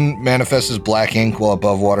cone manifests as black ink, while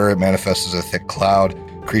above water, it manifests as a thick cloud.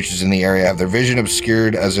 Creatures in the area have their vision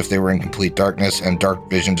obscured as if they were in complete darkness, and dark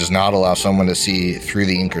vision does not allow someone to see through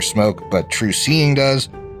the ink or smoke, but true seeing does.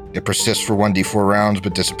 It persists for 1d4 rounds,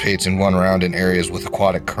 but dissipates in one round in areas with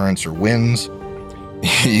aquatic currents or winds.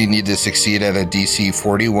 You need to succeed at a DC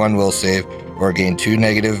 41 will save, or gain 2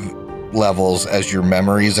 negative levels as your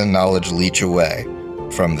memories and knowledge leach away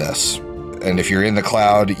from this. And if you're in the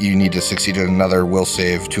cloud, you need to succeed at another will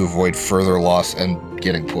save to avoid further loss and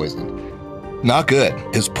getting poisoned. Not good.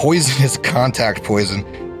 His poison is contact poison.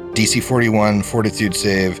 DC 41, fortitude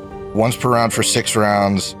save. Once per round for 6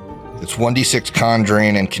 rounds. It's 1d6 con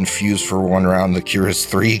drain and confuse for 1 round. The cure is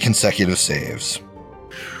 3 consecutive saves.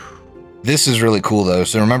 This is really cool, though.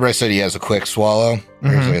 So remember I said he has a quick swallow?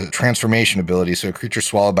 There's a transformation ability. So a creature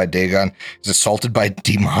swallowed by Dagon is assaulted by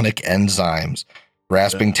demonic enzymes,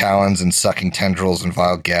 rasping talons and sucking tendrils and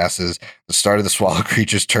vile gases. At the start of the swallow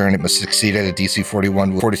creature's turn, it must succeed at a DC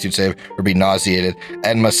 41 fortitude save or be nauseated,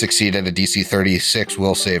 and must succeed at a DC 36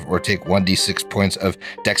 will save or take 1d6 points of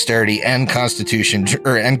dexterity and constitution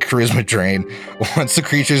and charisma drain. Once the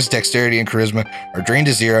creature's dexterity and charisma are drained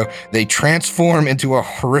to 0, they transform into a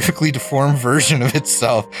horrifically deformed version of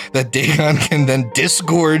itself that Dagon can then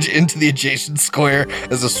disgorge into the adjacent square.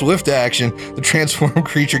 As a swift action, the transformed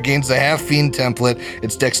creature gains the half-fiend template.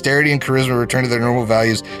 Its dexterity and charisma return to their normal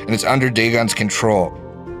values, and it's under Dagon's control.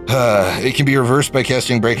 It can be reversed by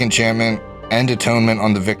casting Break Enchantment and Atonement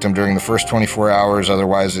on the victim during the first 24 hours.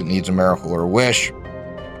 Otherwise, it needs a miracle or a wish.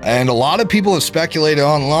 And a lot of people have speculated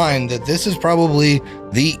online that this is probably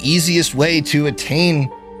the easiest way to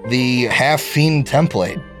attain the half-fiend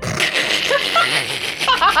template.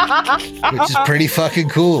 Which is pretty fucking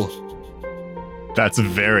cool. That's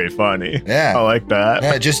very funny. Yeah. I like that.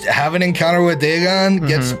 Yeah, just have an encounter with Dagon,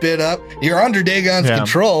 get spit up. You're under Dagon's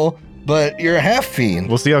control, but you're a half fiend.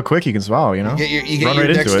 We'll see how quick you can swallow, you know? You get your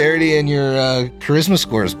dexterity and your charisma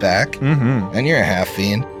scores back, and you're a half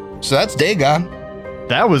fiend. So that's Dagon.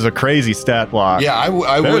 That was a crazy stat block. Yeah, I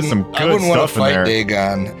wouldn't want to fight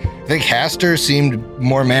Dagon. I think Hastur seemed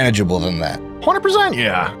more manageable than that. 100%,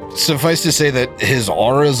 yeah. Suffice to say that his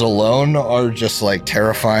auras alone are just like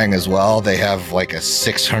terrifying as well. They have like a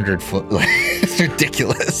 600-foot, it's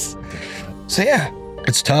ridiculous. So yeah,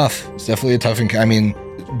 it's tough. It's definitely a tough. I mean,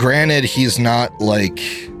 granted, he's not like,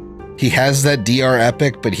 he has that DR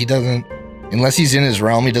epic, but he doesn't, unless he's in his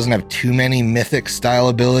realm, he doesn't have too many mythic style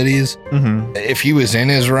abilities. If he was in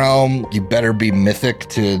his realm, you better be mythic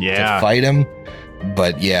to fight him.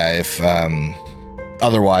 But yeah, if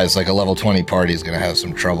otherwise, like a level 20 party is going to have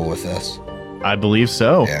some trouble with this. I believe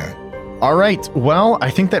so. Yeah. All right. Well, I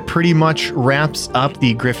think that pretty much wraps up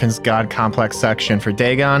the Griffin's God Complex section for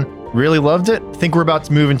Dagon. Really loved it. I think we're about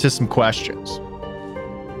to move into some questions.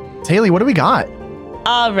 Haley, what do we got?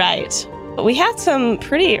 All right. We had some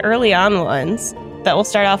pretty early on ones that we'll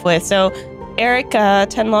start off with. So Eric,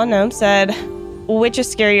 10 Law Gnome, said, which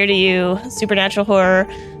is scarier to you, supernatural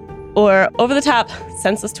horror or over-the-top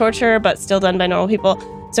senseless torture, but still done by normal people?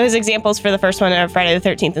 So his examples for the first one are Friday the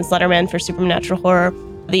 13th and Slenderman for supernatural horror.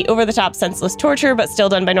 The over-the-top senseless torture, but still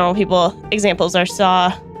done by normal people. Examples are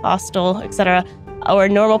Saw, Hostel, etc. Or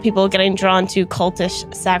normal people getting drawn to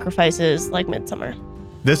cultish sacrifices like Midsommar.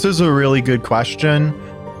 This is a really good question.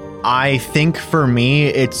 I think for me,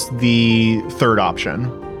 it's the third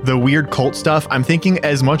option. The weird cult stuff. I'm thinking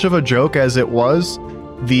as much of a joke as it was,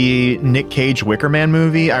 the Nick Cage Wicker Man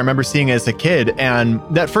movie, I remember seeing it as a kid, and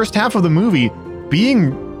that first half of the movie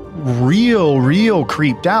being real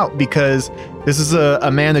creeped out because this is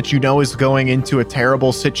a man that you know is going into a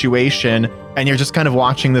terrible situation and you're just kind of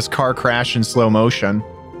watching this car crash in slow motion.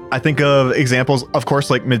 I think of examples, of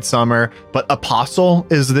course, like Midsommar, but Apostle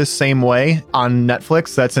is this same way on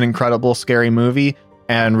Netflix. That's an incredible, scary movie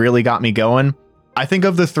and really got me going. I think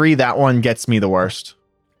of the three, that one gets me the worst.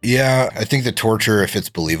 Yeah, I think the torture, if it's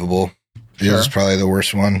believable, is probably the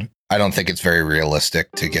worst one. I don't think it's very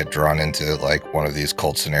realistic to get drawn into like one of these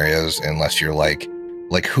cult scenarios unless you're like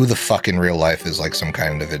who the fuck in real life is like some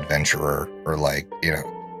kind of adventurer or like, you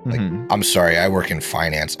know, like, I'm sorry, I work in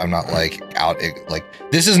finance. I'm not like out, like,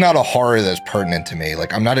 this is not a horror that's pertinent to me.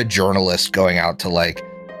 Like, I'm not a journalist going out to like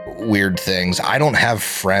weird things. I don't have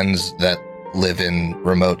friends that live in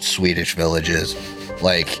remote Swedish villages.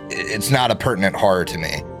 Like, it's not a pertinent horror to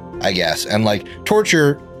me, I guess. And like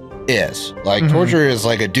torture is like torture is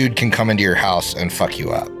like a dude can come into your house and fuck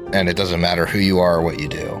you up, and it doesn't matter who you are or what you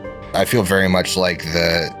do. I feel very much like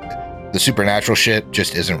the supernatural shit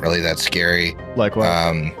just isn't really that scary. Like what?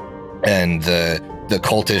 And the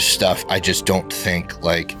cultish stuff, I just don't think,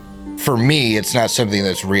 like, for me, it's not something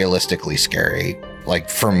that's realistically scary, like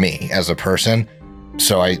for me as a person.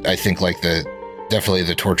 So I think like definitely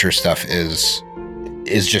the torture stuff is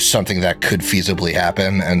just something that could feasibly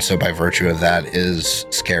happen, and so by virtue of that is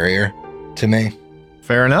scarier to me.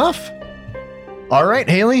 Fair enough. All right,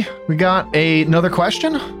 Haley, we got another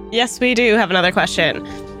question. Yes, we do have another question.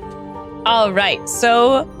 All right,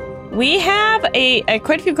 so we have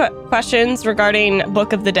quite a few questions regarding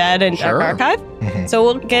Book of the Dead and Dark Archive. So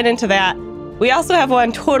we'll get into that. We also have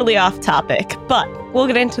one totally off topic, but we'll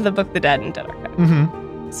get into the Book of the Dead and Dark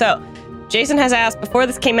Archive. So Jason has asked, before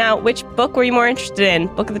this came out, which book were you more interested in,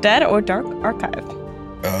 Book of the Dead or Dark Archive?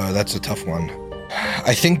 That's a tough one.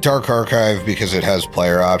 I think Dark Archive, because it has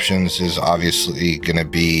player options, is obviously going to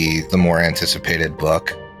be the more anticipated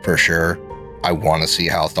book, for sure. I want to see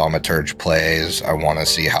how Thaumaturge plays. I want to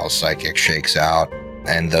see how Psychic shakes out.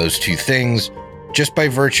 And those two things, just by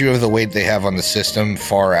virtue of the weight they have on the system,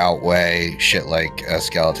 far outweigh shit like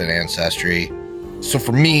Skeleton Ancestry. So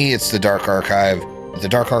for me, it's the Dark Archive. The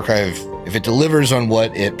Dark Archive, if it delivers on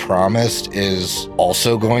what it promised, is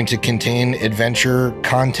also going to contain adventure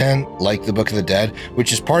content like the Book of the Dead,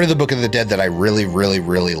 which is part of the Book of the Dead that I really, really,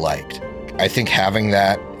 really liked. I think having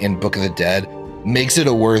that in Book of the Dead makes it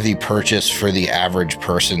a worthy purchase for the average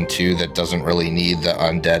person too, that doesn't really need the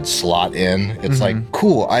undead slot in. It's like,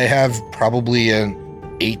 cool, I have probably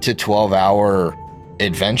an 8 to 12 hour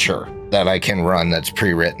adventure that I can run that's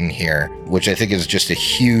pre-written here, which I think is just a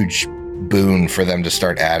huge boon for them to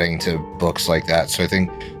start adding to books like that. So I think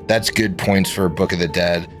that's good points for Book of the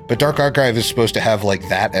Dead. But Dark Archive is supposed to have like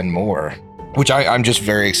that and more, which I'm just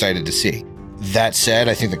very excited to see. That said,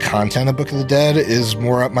 I think the content of Book of the Dead is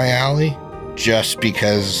more up my alley, just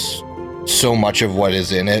because so much of what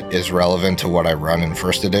is in it is relevant to what I run in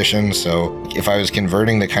first edition. So if I was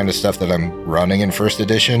converting the kind of stuff that I'm running in first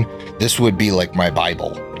edition, this would be like my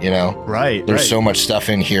Bible, you know? Right. There's so much stuff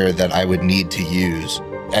in here that I would need to use,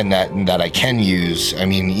 and that I can use. I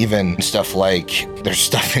mean, even stuff like there's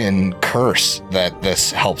stuff in Curse that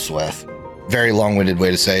this helps with. Very long-winded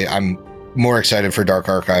way to say I'm more excited for Dark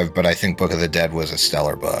Archive, but I think Book of the Dead was a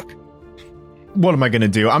stellar book. What am I going to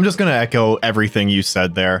do? I'm just going to echo everything you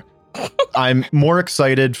said there. I'm more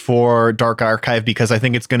excited for Dark Archive because I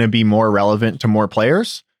think it's going to be more relevant to more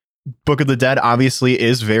players. Book of the Dead obviously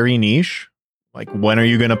is very niche. Like, when are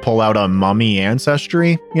you going to pull out a mummy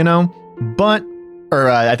ancestry, you know? But, or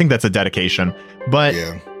I think that's a dedication. But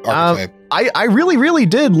Yeah, archetype. I really, really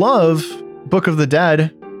did love Book of the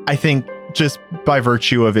Dead. I think just by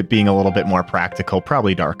virtue of it being a little bit more practical,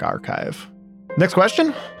 probably Dark Archive. Next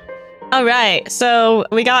question. All right, so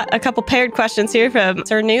we got a couple paired questions here from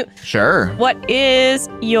Sir Newt. Sure. What is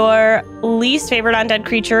your least favorite undead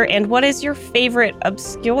creature, and what is your favorite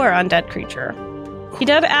obscure undead creature? He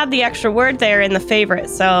did add the extra word there in the favorite,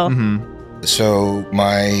 so... So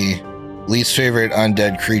my least favorite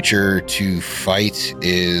undead creature to fight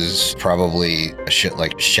is probably a shit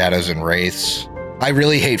like Shadows and Wraiths. I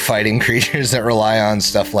really hate fighting creatures that rely on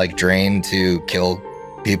stuff like Drain to kill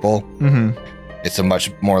people. It's a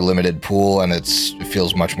much more limited pool, and it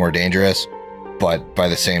feels much more dangerous. But by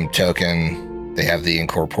the same token, they have the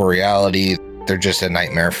incorporeality. They're just a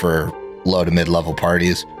nightmare for low to mid-level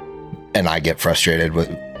parties, and I get frustrated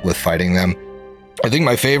with fighting them. I think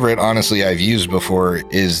my favorite, honestly, I've used before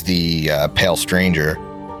is the Pale Stranger,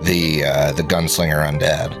 the gunslinger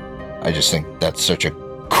undead. I just think that's such a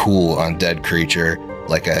cool undead creature,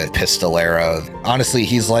 like a pistolero. Honestly,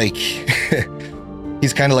 he's like...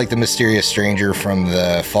 He's kind of like the mysterious stranger from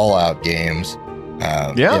the Fallout games,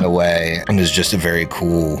 in a way, and is just a very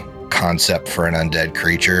cool concept for an undead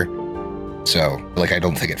creature. So, like, I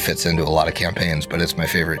don't think it fits into a lot of campaigns, but it's my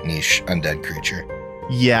favorite niche undead creature.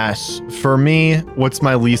 Yes. For me, what's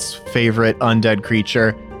my least favorite undead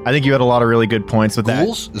creature? I think you had a lot of really good points with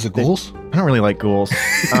Ghouls? that. Is it ghouls? I don't really like ghouls.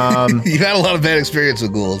 You've had a lot of bad experience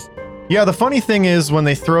with ghouls. Yeah, the funny thing is when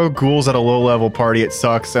they throw ghouls at a low-level party, it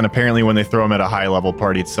sucks, and apparently when they throw them at a high-level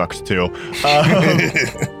party, it sucks too.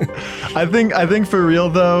 I think for real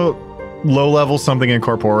though, low-level something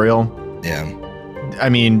incorporeal. Yeah. I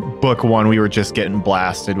mean, book one, we were just getting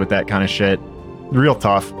blasted with that kind of shit. Real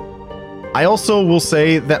tough. I also will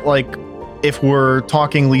say that, like, if we're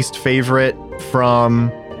talking least favorite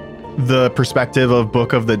from the perspective of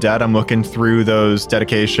Book of the Dead, I'm looking through those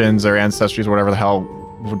dedications or ancestries, whatever the hell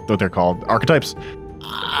what they're called, archetypes.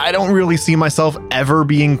 I don't really see myself ever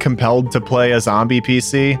being compelled to play a zombie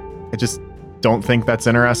PC. I just don't think that's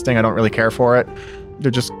interesting. I don't really care for it.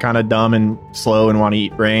 They're just kind of dumb and slow and want to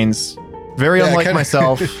eat brains. Very unlike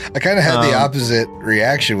myself. I kind of had the opposite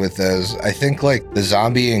reaction with those. I think like the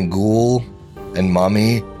zombie and ghoul and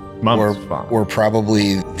mummy were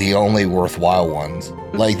probably the only worthwhile ones.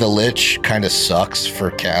 Like the lich kind of sucks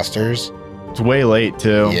for casters. It's way late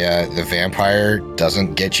too. Yeah, the vampire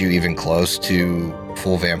doesn't get you even close to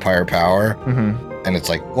full vampire power. Mm-hmm. And it's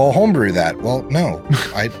like, well, homebrew that. Well, no,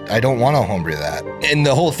 I don't want to homebrew that. And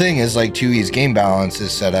the whole thing is like 2E's game balance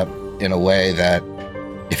is set up in a way that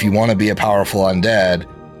if you want to be a powerful undead,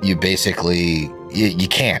 you basically, you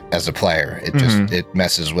can't as a player. It just, it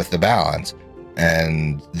messes with the balance.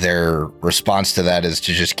 And their response to that is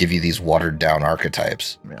to just give you these watered down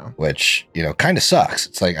archetypes, which, you know, kind of sucks.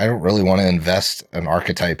 It's like, I don't really want to invest an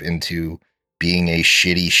archetype into being a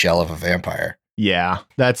shitty shell of a vampire. Yeah,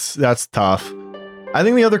 that's tough. I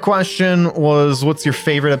think the other question was, what's your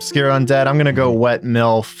favorite obscure undead? I'm going to go Wet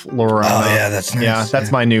MILF Lorona. Oh, yeah, that's nice. Yeah,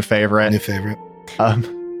 that's my new favorite. New favorite.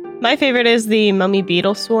 My favorite is the Mummy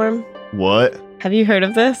Beetle Swarm. What? Have you heard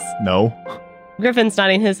of this? No. Griffin's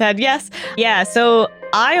nodding his head. Yes. Yeah, so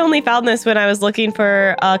I only found this when I was looking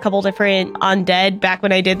for a couple different undead back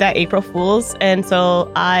when I did that April Fool's. And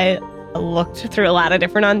so I looked through a lot of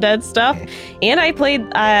different undead stuff. And I played,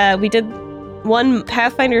 we did one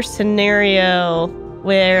Pathfinder scenario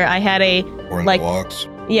where I had a walks.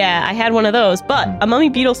 Yeah, I had one of those, but a mummy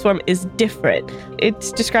beetle swarm is different.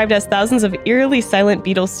 It's described as thousands of eerily silent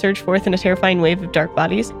beetles surge forth in a terrifying wave of dark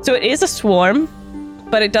bodies. So it is a swarm,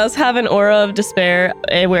 but it does have an aura of despair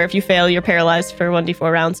where if you fail, you're paralyzed for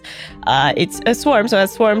 1d4 rounds. It's a swarm, so it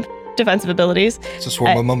has swarm defensive abilities. It's a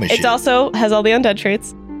swarm of mummy shit. It also has all the undead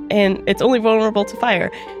traits, and it's only vulnerable to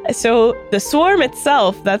fire. So the swarm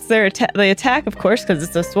itself, that's their the attack, of course, because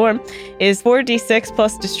it's a swarm, is 4d6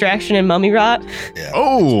 plus distraction and mummy rot. Yeah.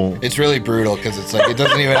 Oh, it's really brutal because it's like it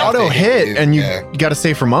doesn't even have auto to hit, and you got to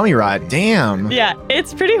save for mummy rot. Damn. Yeah,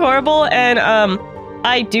 it's pretty horrible, and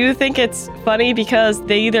I do think it's funny because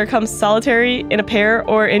they either come solitary in a pair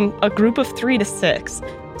or in a group of 3 to 6.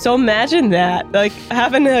 So imagine that, like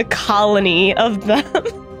having a colony of them.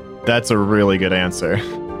 That's a really good answer.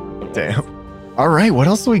 Damn. All right, what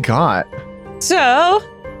else do we got? So,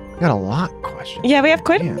 we got a lot of questions. Yeah, we have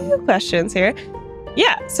quite a few questions here.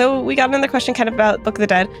 Yeah, so we got another question kind of about Book of the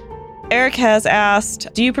Dead. Eric has asked,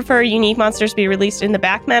 do you prefer unique monsters be released in the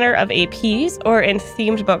back matter of APs or in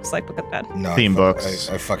themed books like Book of the Dead? No, theme books.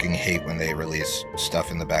 I fucking hate when they release stuff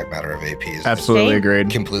in the back matter of APs. Absolutely agreed.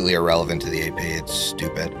 Completely irrelevant to the AP. It's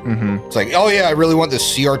stupid. Mm-hmm. It's like, oh yeah, I really want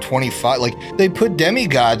this CR25. Like, they put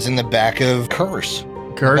demigods in the back of Curse.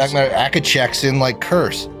 Back matter, Akacheks in like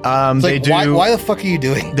Curse. They like, do. Why the fuck are you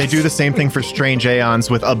doing They do the same thing for Strange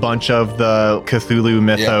Aeons with a bunch of the Cthulhu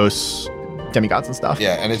mythos demigods and stuff.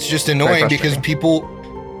 Yeah, and it's just annoying because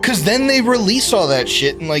because then they release all that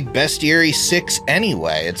shit in like Bestiary 6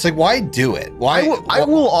 anyway. It's like, why do it? Why? I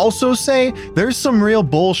will also say there's some real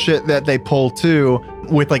bullshit that they pull too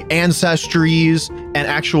with like ancestries and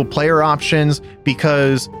actual player options,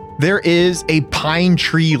 because there is a Pine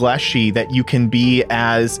Tree Leshy that you can be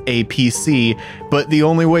as a PC, but the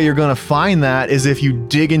only way you're going to find that is if you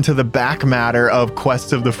dig into the back matter of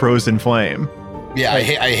Quest of the Frozen Flame. Yeah, like,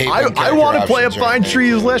 I hate I want to play a Pine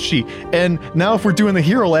Tree Leshy, and now if we're doing the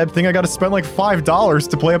Hero Lab thing, I got to spend like $5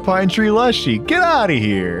 to play a Pine Tree Leshy. Get out of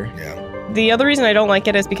here. Yeah. The other reason I don't like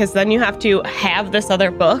it is because then you have to have this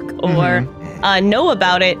other book or know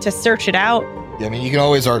about it to search it out. Yeah, I mean, you can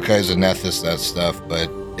always archive Zenethis, that stuff,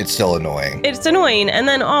 but it's still annoying. It's annoying. And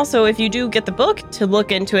then also, if you do get the book to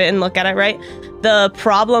look into it and look at it, right, the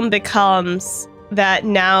problem becomes that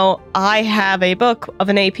now I have a book of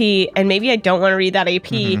an AP and maybe I don't want to read that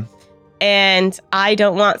AP and I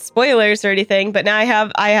don't want spoilers or anything, but now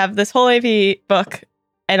I have this whole AP book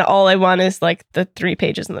and all I want is like the 3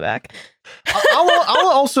 pages in the back. I'll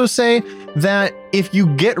also say that if you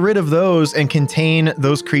get rid of those and contain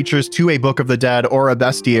those creatures to a Book of the Dead or a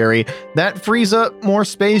bestiary, that frees up more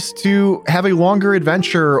space to have a longer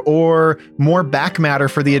adventure or more back matter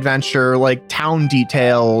for the adventure, like town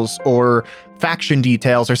details or faction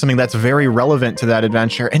details or something that's very relevant to that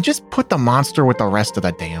adventure, and just put the monster with the rest of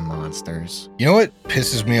the damn monsters. You know what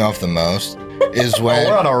pisses me off the most is when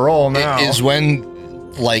we're on a roll now. Is when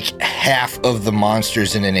like half of the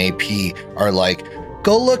monsters in an AP are like,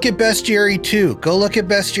 go look at Bestiary 2, go look at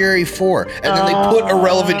Bestiary 4, and then they put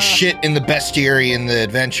irrelevant shit in the Bestiary in the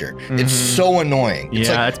adventure. It's so annoying. It's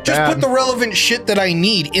like, it's just bad. put the relevant shit that I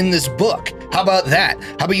need in this book. How about that?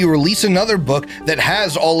 How about you release another book that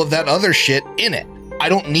has all of that other shit in it? I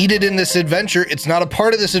don't need it in this adventure. It's not a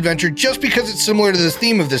part of this adventure. Just because it's similar to the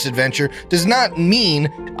theme of this adventure does not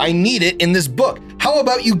mean I need it in this book. How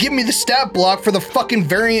about you give me the stat block for the fucking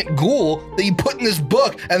variant ghoul that you put in this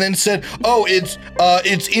book and then said, oh,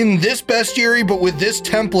 it's in this bestiary, but with this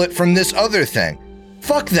template from this other thing.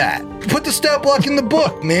 Fuck that. Put the stat block in the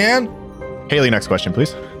book, man. Haley, next question,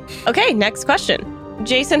 please. Okay, next question.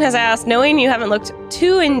 Jason has asked, knowing you haven't looked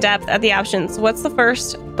too in depth at the options, what's the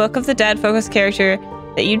first Book of the Dead focused character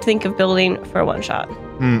that you'd think of building for a one shot?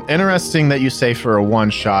 Interesting that you say for a one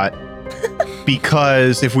shot,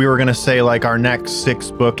 because if we were going to say like our next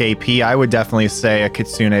 6-book AP, I would definitely say a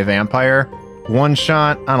Kitsune vampire. One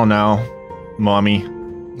shot, I don't know. Mummy.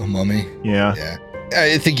 The mummy? Yeah.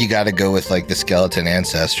 I think you got to go with like the skeleton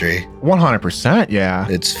ancestry. 100%, yeah.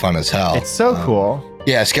 It's fun as hell. It's so cool.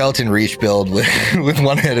 Yeah, skeleton reach build with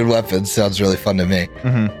one-handed weapons sounds really fun to me.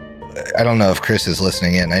 I don't know if Chris is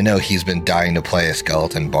listening in. I know he's been dying to play a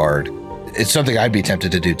skeleton bard. It's something I'd be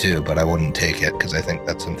tempted to do too, but I wouldn't take it because I think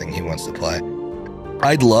that's something he wants to play.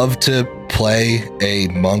 I'd love to play a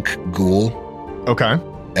monk ghoul. Okay.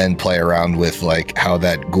 And play around with like how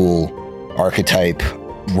that ghoul archetype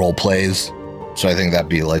role plays. So I think that'd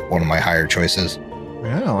be like one of my higher choices.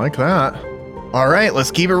 Yeah, I like that. All right,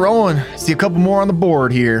 let's keep it rolling. See a couple more on the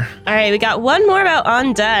board here. All right, we got one more about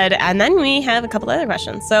undead, and then we have a couple other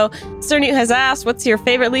questions. So, Sir Newt has asked, what's your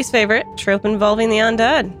favorite, least favorite trope involving the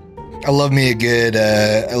undead? I love me a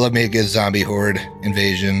good zombie horde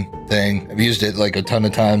invasion thing. I've used it like a ton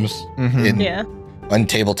of times on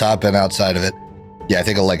tabletop and outside of it. Yeah, I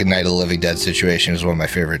think a Night of the Living Dead situation is one of my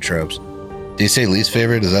favorite tropes. Do you say least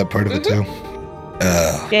favorite? Is that part of it too?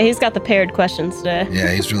 Yeah, he's got the paired questions today.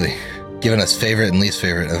 Yeah, he's really giving us favorite and least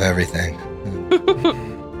favorite of everything.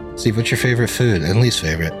 Steve, what's your favorite food and least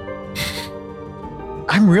favorite?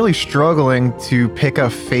 I'm really struggling to pick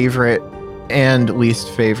a favorite and least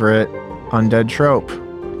favorite undead trope.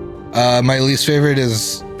 My least favorite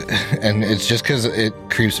is, and it's just because it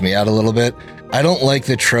creeps me out a little bit, I don't like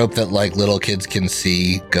the trope that like little kids can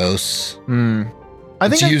see ghosts.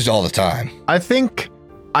 It's used all the time. I think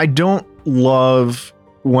I don't love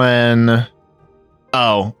when...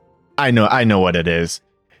 Oh, I know what it is.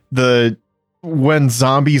 When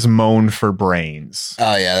zombies moan for brains.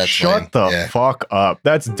 Oh yeah, that's Shut the fuck up.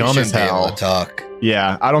 That's dumb as hell. Be able to talk.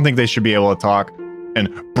 Yeah, I don't think they should be able to talk. And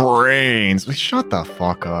brains. Shut the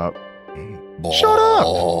fuck up. Balls. Shut up.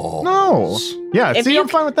 No. Yeah, see, I'm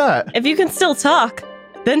fine with that. If you can still talk,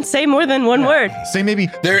 then say more than one word. Say maybe.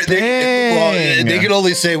 They can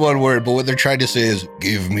only say one word, but what they're trying to say is,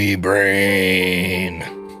 give me brain.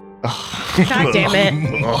 God damn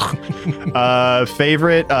it.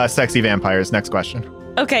 Favorite sexy vampires. Next question.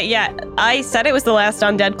 Okay, yeah. I said it was the last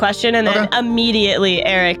undead question, and then immediately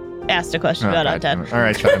Eric asked a question about undead. All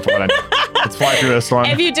right, Sean, let's fly through this one.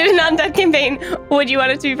 If you did an undead campaign, would you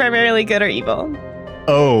want it to be primarily good or evil?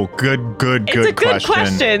 Oh, good It's a good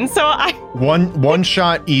question. So one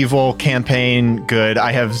shot evil campaign, good.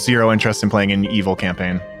 I have zero interest in playing an evil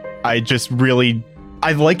campaign.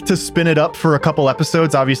 I'd like to spin it up for a couple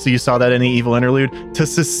episodes. Obviously, you saw that in the Evil Interlude. To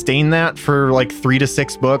sustain that for like 3 to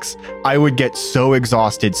 6 books, I would get so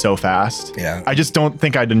exhausted so fast. Yeah. I just don't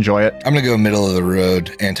think I'd enjoy it. I'm going to go middle of the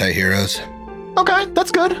road anti-heroes. Okay, that's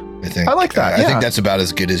good. I like that. I think that's about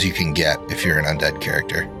as good as you can get if you're an undead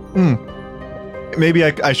character. Maybe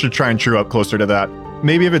I should try and true up closer to that.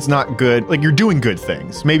 Maybe if it's not good, like you're doing good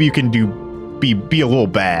things, maybe you can be a little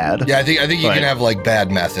bad. Yeah, I think you can have like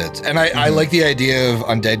bad methods. And I like the idea of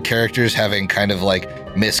undead characters having kind of like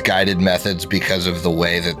misguided methods because of the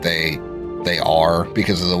way that they are,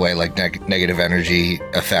 because of the way like negative energy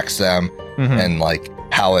affects them and like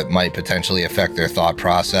how it might potentially affect their thought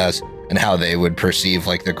process and how they would perceive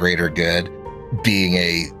like the greater good being in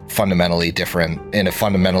a fundamentally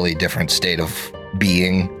different state of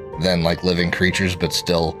being than like living creatures, but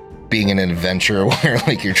still being an adventure where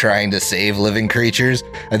like you're trying to save living creatures.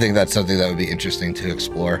 I think that's something that would be interesting to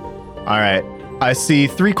explore. All right. I see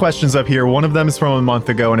 3 questions up here. One of them is from a month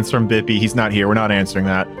ago and it's from Bippy. He's not here. We're not answering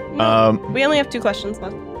that. We only have 2 questions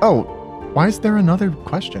left. Oh, why is there another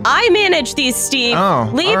question? I manage these, Steve.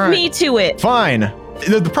 Leave me to it. Fine.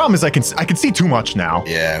 The problem is I can see too much now.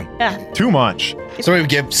 Yeah. Too much. Somebody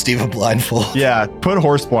give Steve a blindfold. Yeah, put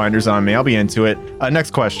horse blinders on me. I'll be into it.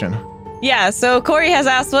 Next question. Yeah, so Corey has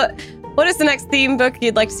asked, what is the next theme book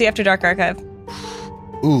you'd like to see after Dark Archive?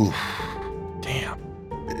 Ooh. Damn.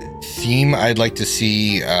 Theme, I'd like to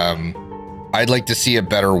see a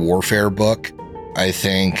better warfare book. I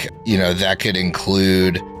think, that could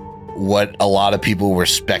include what a lot of people were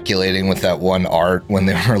speculating with that one art when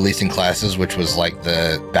they were releasing classes, which was like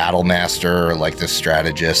the battle master or like the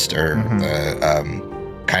strategist or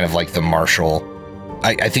the kind of like the marshal.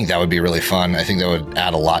 I think that would be really fun. I think that would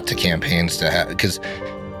add a lot to campaigns to have, because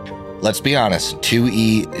let's be honest,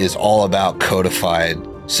 2E is all about codified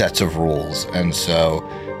sets of rules. And so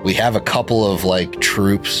we have a couple of like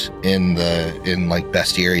troops in like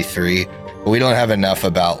Bestiary 3, but we don't have enough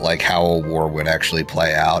about like how a war would actually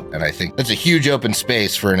play out. And I think that's a huge open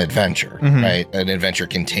space for an adventure, right? An adventure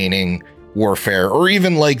containing warfare or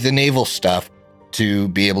even like the naval stuff to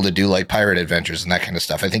be able to do like pirate adventures and that kind of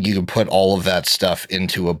stuff. I think you can put all of that stuff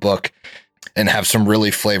into a book and have some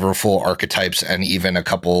really flavorful archetypes and even a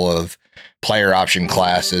couple of player option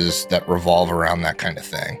classes that revolve around that kind of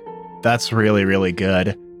thing. That's really, really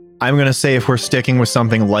good. I'm going to say if we're sticking with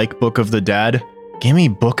something like Book of the Dead, give me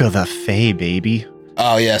Book of the Fae, baby.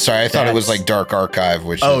 Oh, yeah. Sorry. I thought it was like Dark Archive,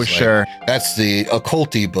 which is sure. Like, that's the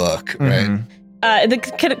occulty book, right?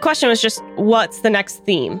 The question was just what's the next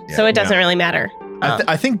theme, so it doesn't really matter.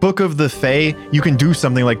 I think Book of the Fae, you can do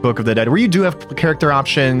something like Book of the Dead, where you do have character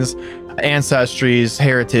options, ancestries,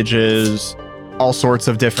 heritages, all sorts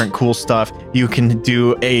of different cool stuff. You can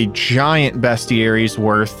do a giant bestiary's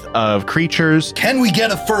worth of creatures. Can we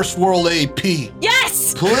get a first world AP?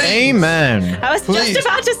 Yes! Please. Amen. I was just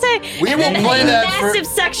about to say, we will play that massive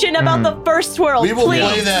section about the first world. We will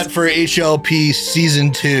play that for HLP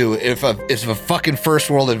season 2 if a fucking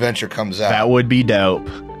first world adventure comes out. That would be dope.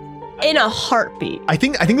 In a heartbeat. I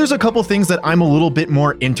think there's a couple things that I'm a little bit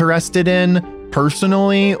more interested in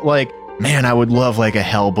personally. Like, man, I would love like a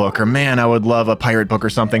Hell book, or man, I would love a pirate book or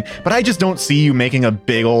something. But I just don't see you making a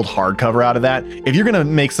big old hardcover out of that. If you're gonna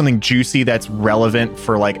make something juicy that's relevant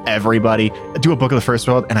for like everybody, do a Book of the First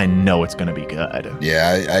World, and I know it's gonna be good.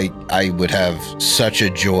 Yeah, I would have such a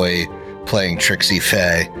joy playing Trixie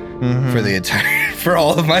Faye for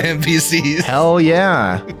all of my NPCs. Hell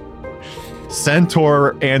yeah.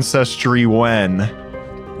 Centaur Ancestry when?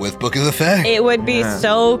 With Book of the Fae. It would be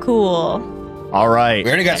so cool. All right. We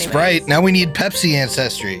already got Sprite. Now we need Pepsi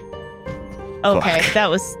Ancestry. Okay,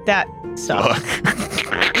 that sucked.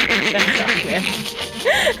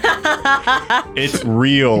 It's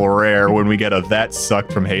real rare when we get a "that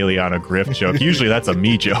sucked" from Haley on a Griff joke. Usually that's a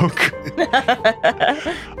me joke.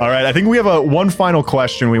 All right, I think we have one final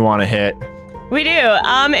question we want to hit. We do,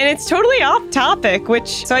 and it's totally off topic,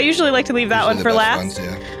 so I usually like to leave that one for last.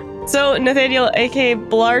 Ones, So Nathaniel, aka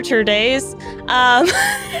Blarter Days,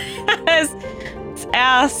 has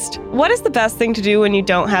asked, what is the best thing to do when you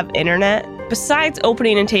don't have internet, besides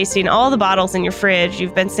opening and tasting all the bottles in your fridge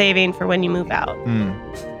you've been saving for when you move out?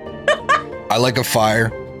 I like a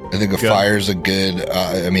fire. I think a fire is a good,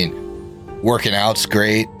 working out's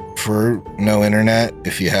great for no internet.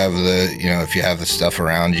 If you have the stuff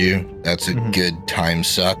around you, that's a good time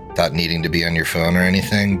suck without needing to be on your phone or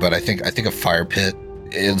anything. But I think a fire pit,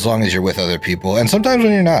 as long as you're with other people, and sometimes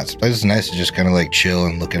when you're not, sometimes it's nice to just kind of like chill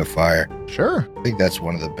and look at a fire. Sure. I think that's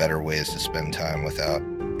one of the better ways to spend time without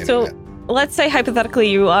internet. So let's say hypothetically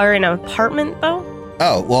you are in an apartment though.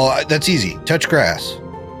 Oh, well, that's easy. Touch grass.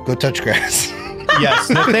 Go touch grass. Yes,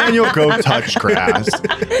 Nathaniel, go touch grass.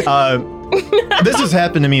 This has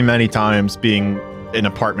happened to me many times being an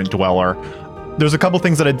apartment dweller. There's a couple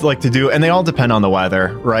things that I'd like to do, and they all depend on the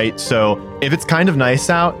weather, right? So if it's kind of nice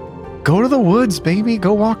out, go to the woods, baby.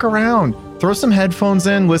 Go walk around. Throw some headphones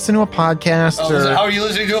in, listen to a podcast. How are you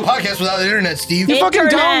listening to a podcast without the internet, Steve? You fucking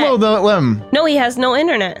download them. No, he has no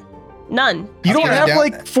internet. None. You don't have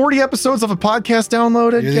like 40 episodes of a podcast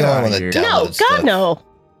downloaded? You're the only one that downloads stuff. God, no.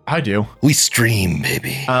 I do. We stream,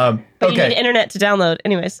 baby. But you need internet to download.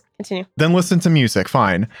 Anyways, continue. Then listen to music.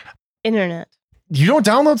 Fine. Internet. You don't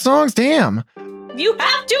download songs? Damn. You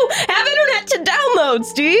have to have internet to download,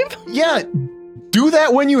 Steve. Yeah. Do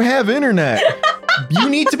that when you have internet. You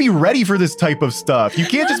need to be ready for this type of stuff. You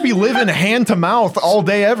can't just be living hand to mouth all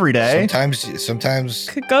day, every day.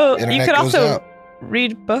 Sometimes you could also out.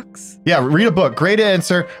 read books. Yeah, read a book. Great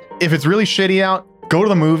answer. If it's really shitty out, go to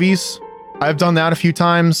the movies. I've done that a few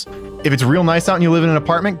times. If it's real nice out and you live in an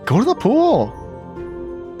apartment, go to the pool.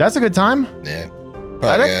 That's a good time. Yeah.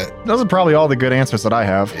 Those are probably all the good answers that I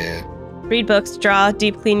have. Yeah. Read books, draw,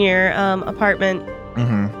 deep clean your apartment.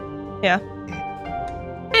 Yeah.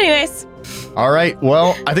 Anyways. All right.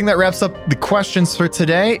 Well, I think that wraps up the questions for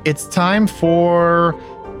today. It's time for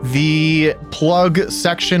the plug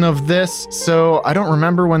section of this. So I don't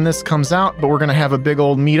remember when this comes out, but we're going to have a big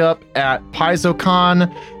old meetup at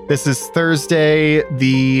PaizoCon. This is Thursday,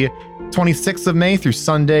 the 26th of May through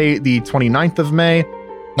Sunday, the 29th of May.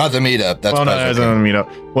 Not the meetup. That's well, no, it's not a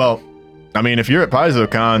meetup. Well, I mean, if you're at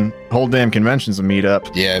PaizoCon, whole damn convention's a meetup.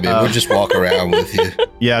 Yeah, man, we'll just walk around with you.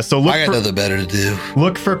 Yeah, so I got nothing better to do.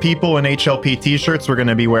 look for people in HLP t-shirts. We're going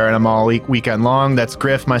to be wearing them all weekend long. That's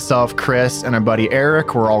Griff, myself, Chris, and our buddy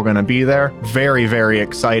Eric. We're all going to be there. Very, very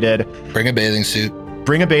excited. Bring a bathing suit.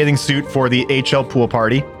 Bring a bathing suit for the HL pool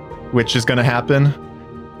party, which is going to happen.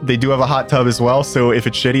 They do have a hot tub as well, so if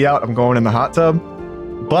it's shitty out, I'm going in the hot tub.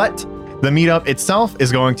 But the meetup itself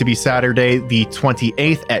is going to be Saturday, the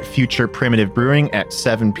 28th at Future Primitive Brewing at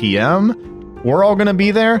 7 p.m. We're all going to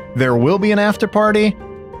be there. There will be an after party.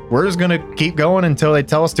 We're just going to keep going until they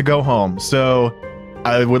tell us to go home. So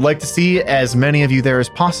I would like to see as many of you there as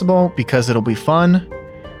possible because it'll be fun.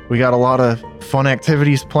 We got a lot of fun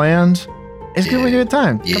activities planned. It's going to be a good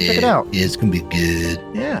time. Come check it out. Yeah, it's going to be good.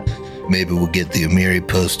 Yeah. Maybe we'll get the Amiri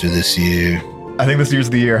poster this year. I think this year's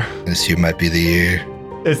the year. This year might be the year.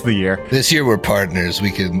 It's the year. This year we're partners.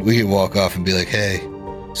 We can walk off and be like, hey,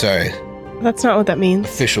 sorry, That's not what that means.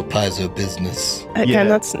 official Paizo business. Again,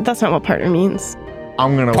 Yeah. that's not what partner means.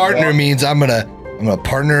 I'm gonna Partner means I'm gonna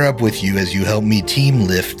partner up with you as you help me team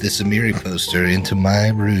lift this Amiri poster into my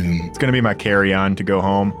room. It's gonna be my carry-on to go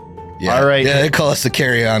home. Yeah. All right. Yeah, they call us the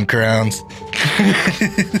carry-on crowns.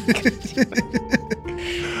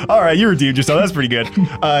 All right, you redeemed yourself. That's pretty good.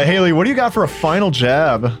 Haley, what do you got for a final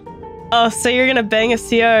jab? Oh, so you're gonna bang a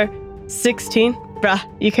CR-16? Bruh,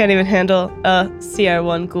 you can't even handle a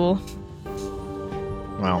CR-1 ghoul.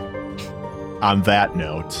 Well, on that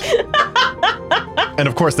note, and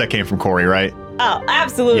of course that came from Corey, right? Oh,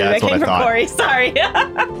 absolutely. Yeah, that that's what came I from thought. Corey. Sorry.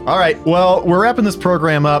 All right, well, we're wrapping this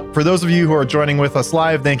program up. For those of you who are joining with us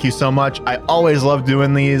live, thank you so much. I always love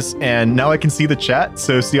doing these, and now I can see the chat,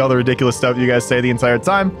 so see all the ridiculous stuff you guys say the entire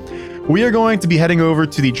time. We are going to be heading over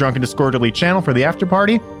to the Drunken Discorderly channel for the after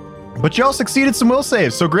party, but y'all succeeded some will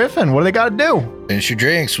saves. So Griffin, what do they got to do? Finish your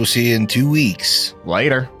drinks. We'll see you in 2 weeks.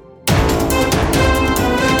 Later.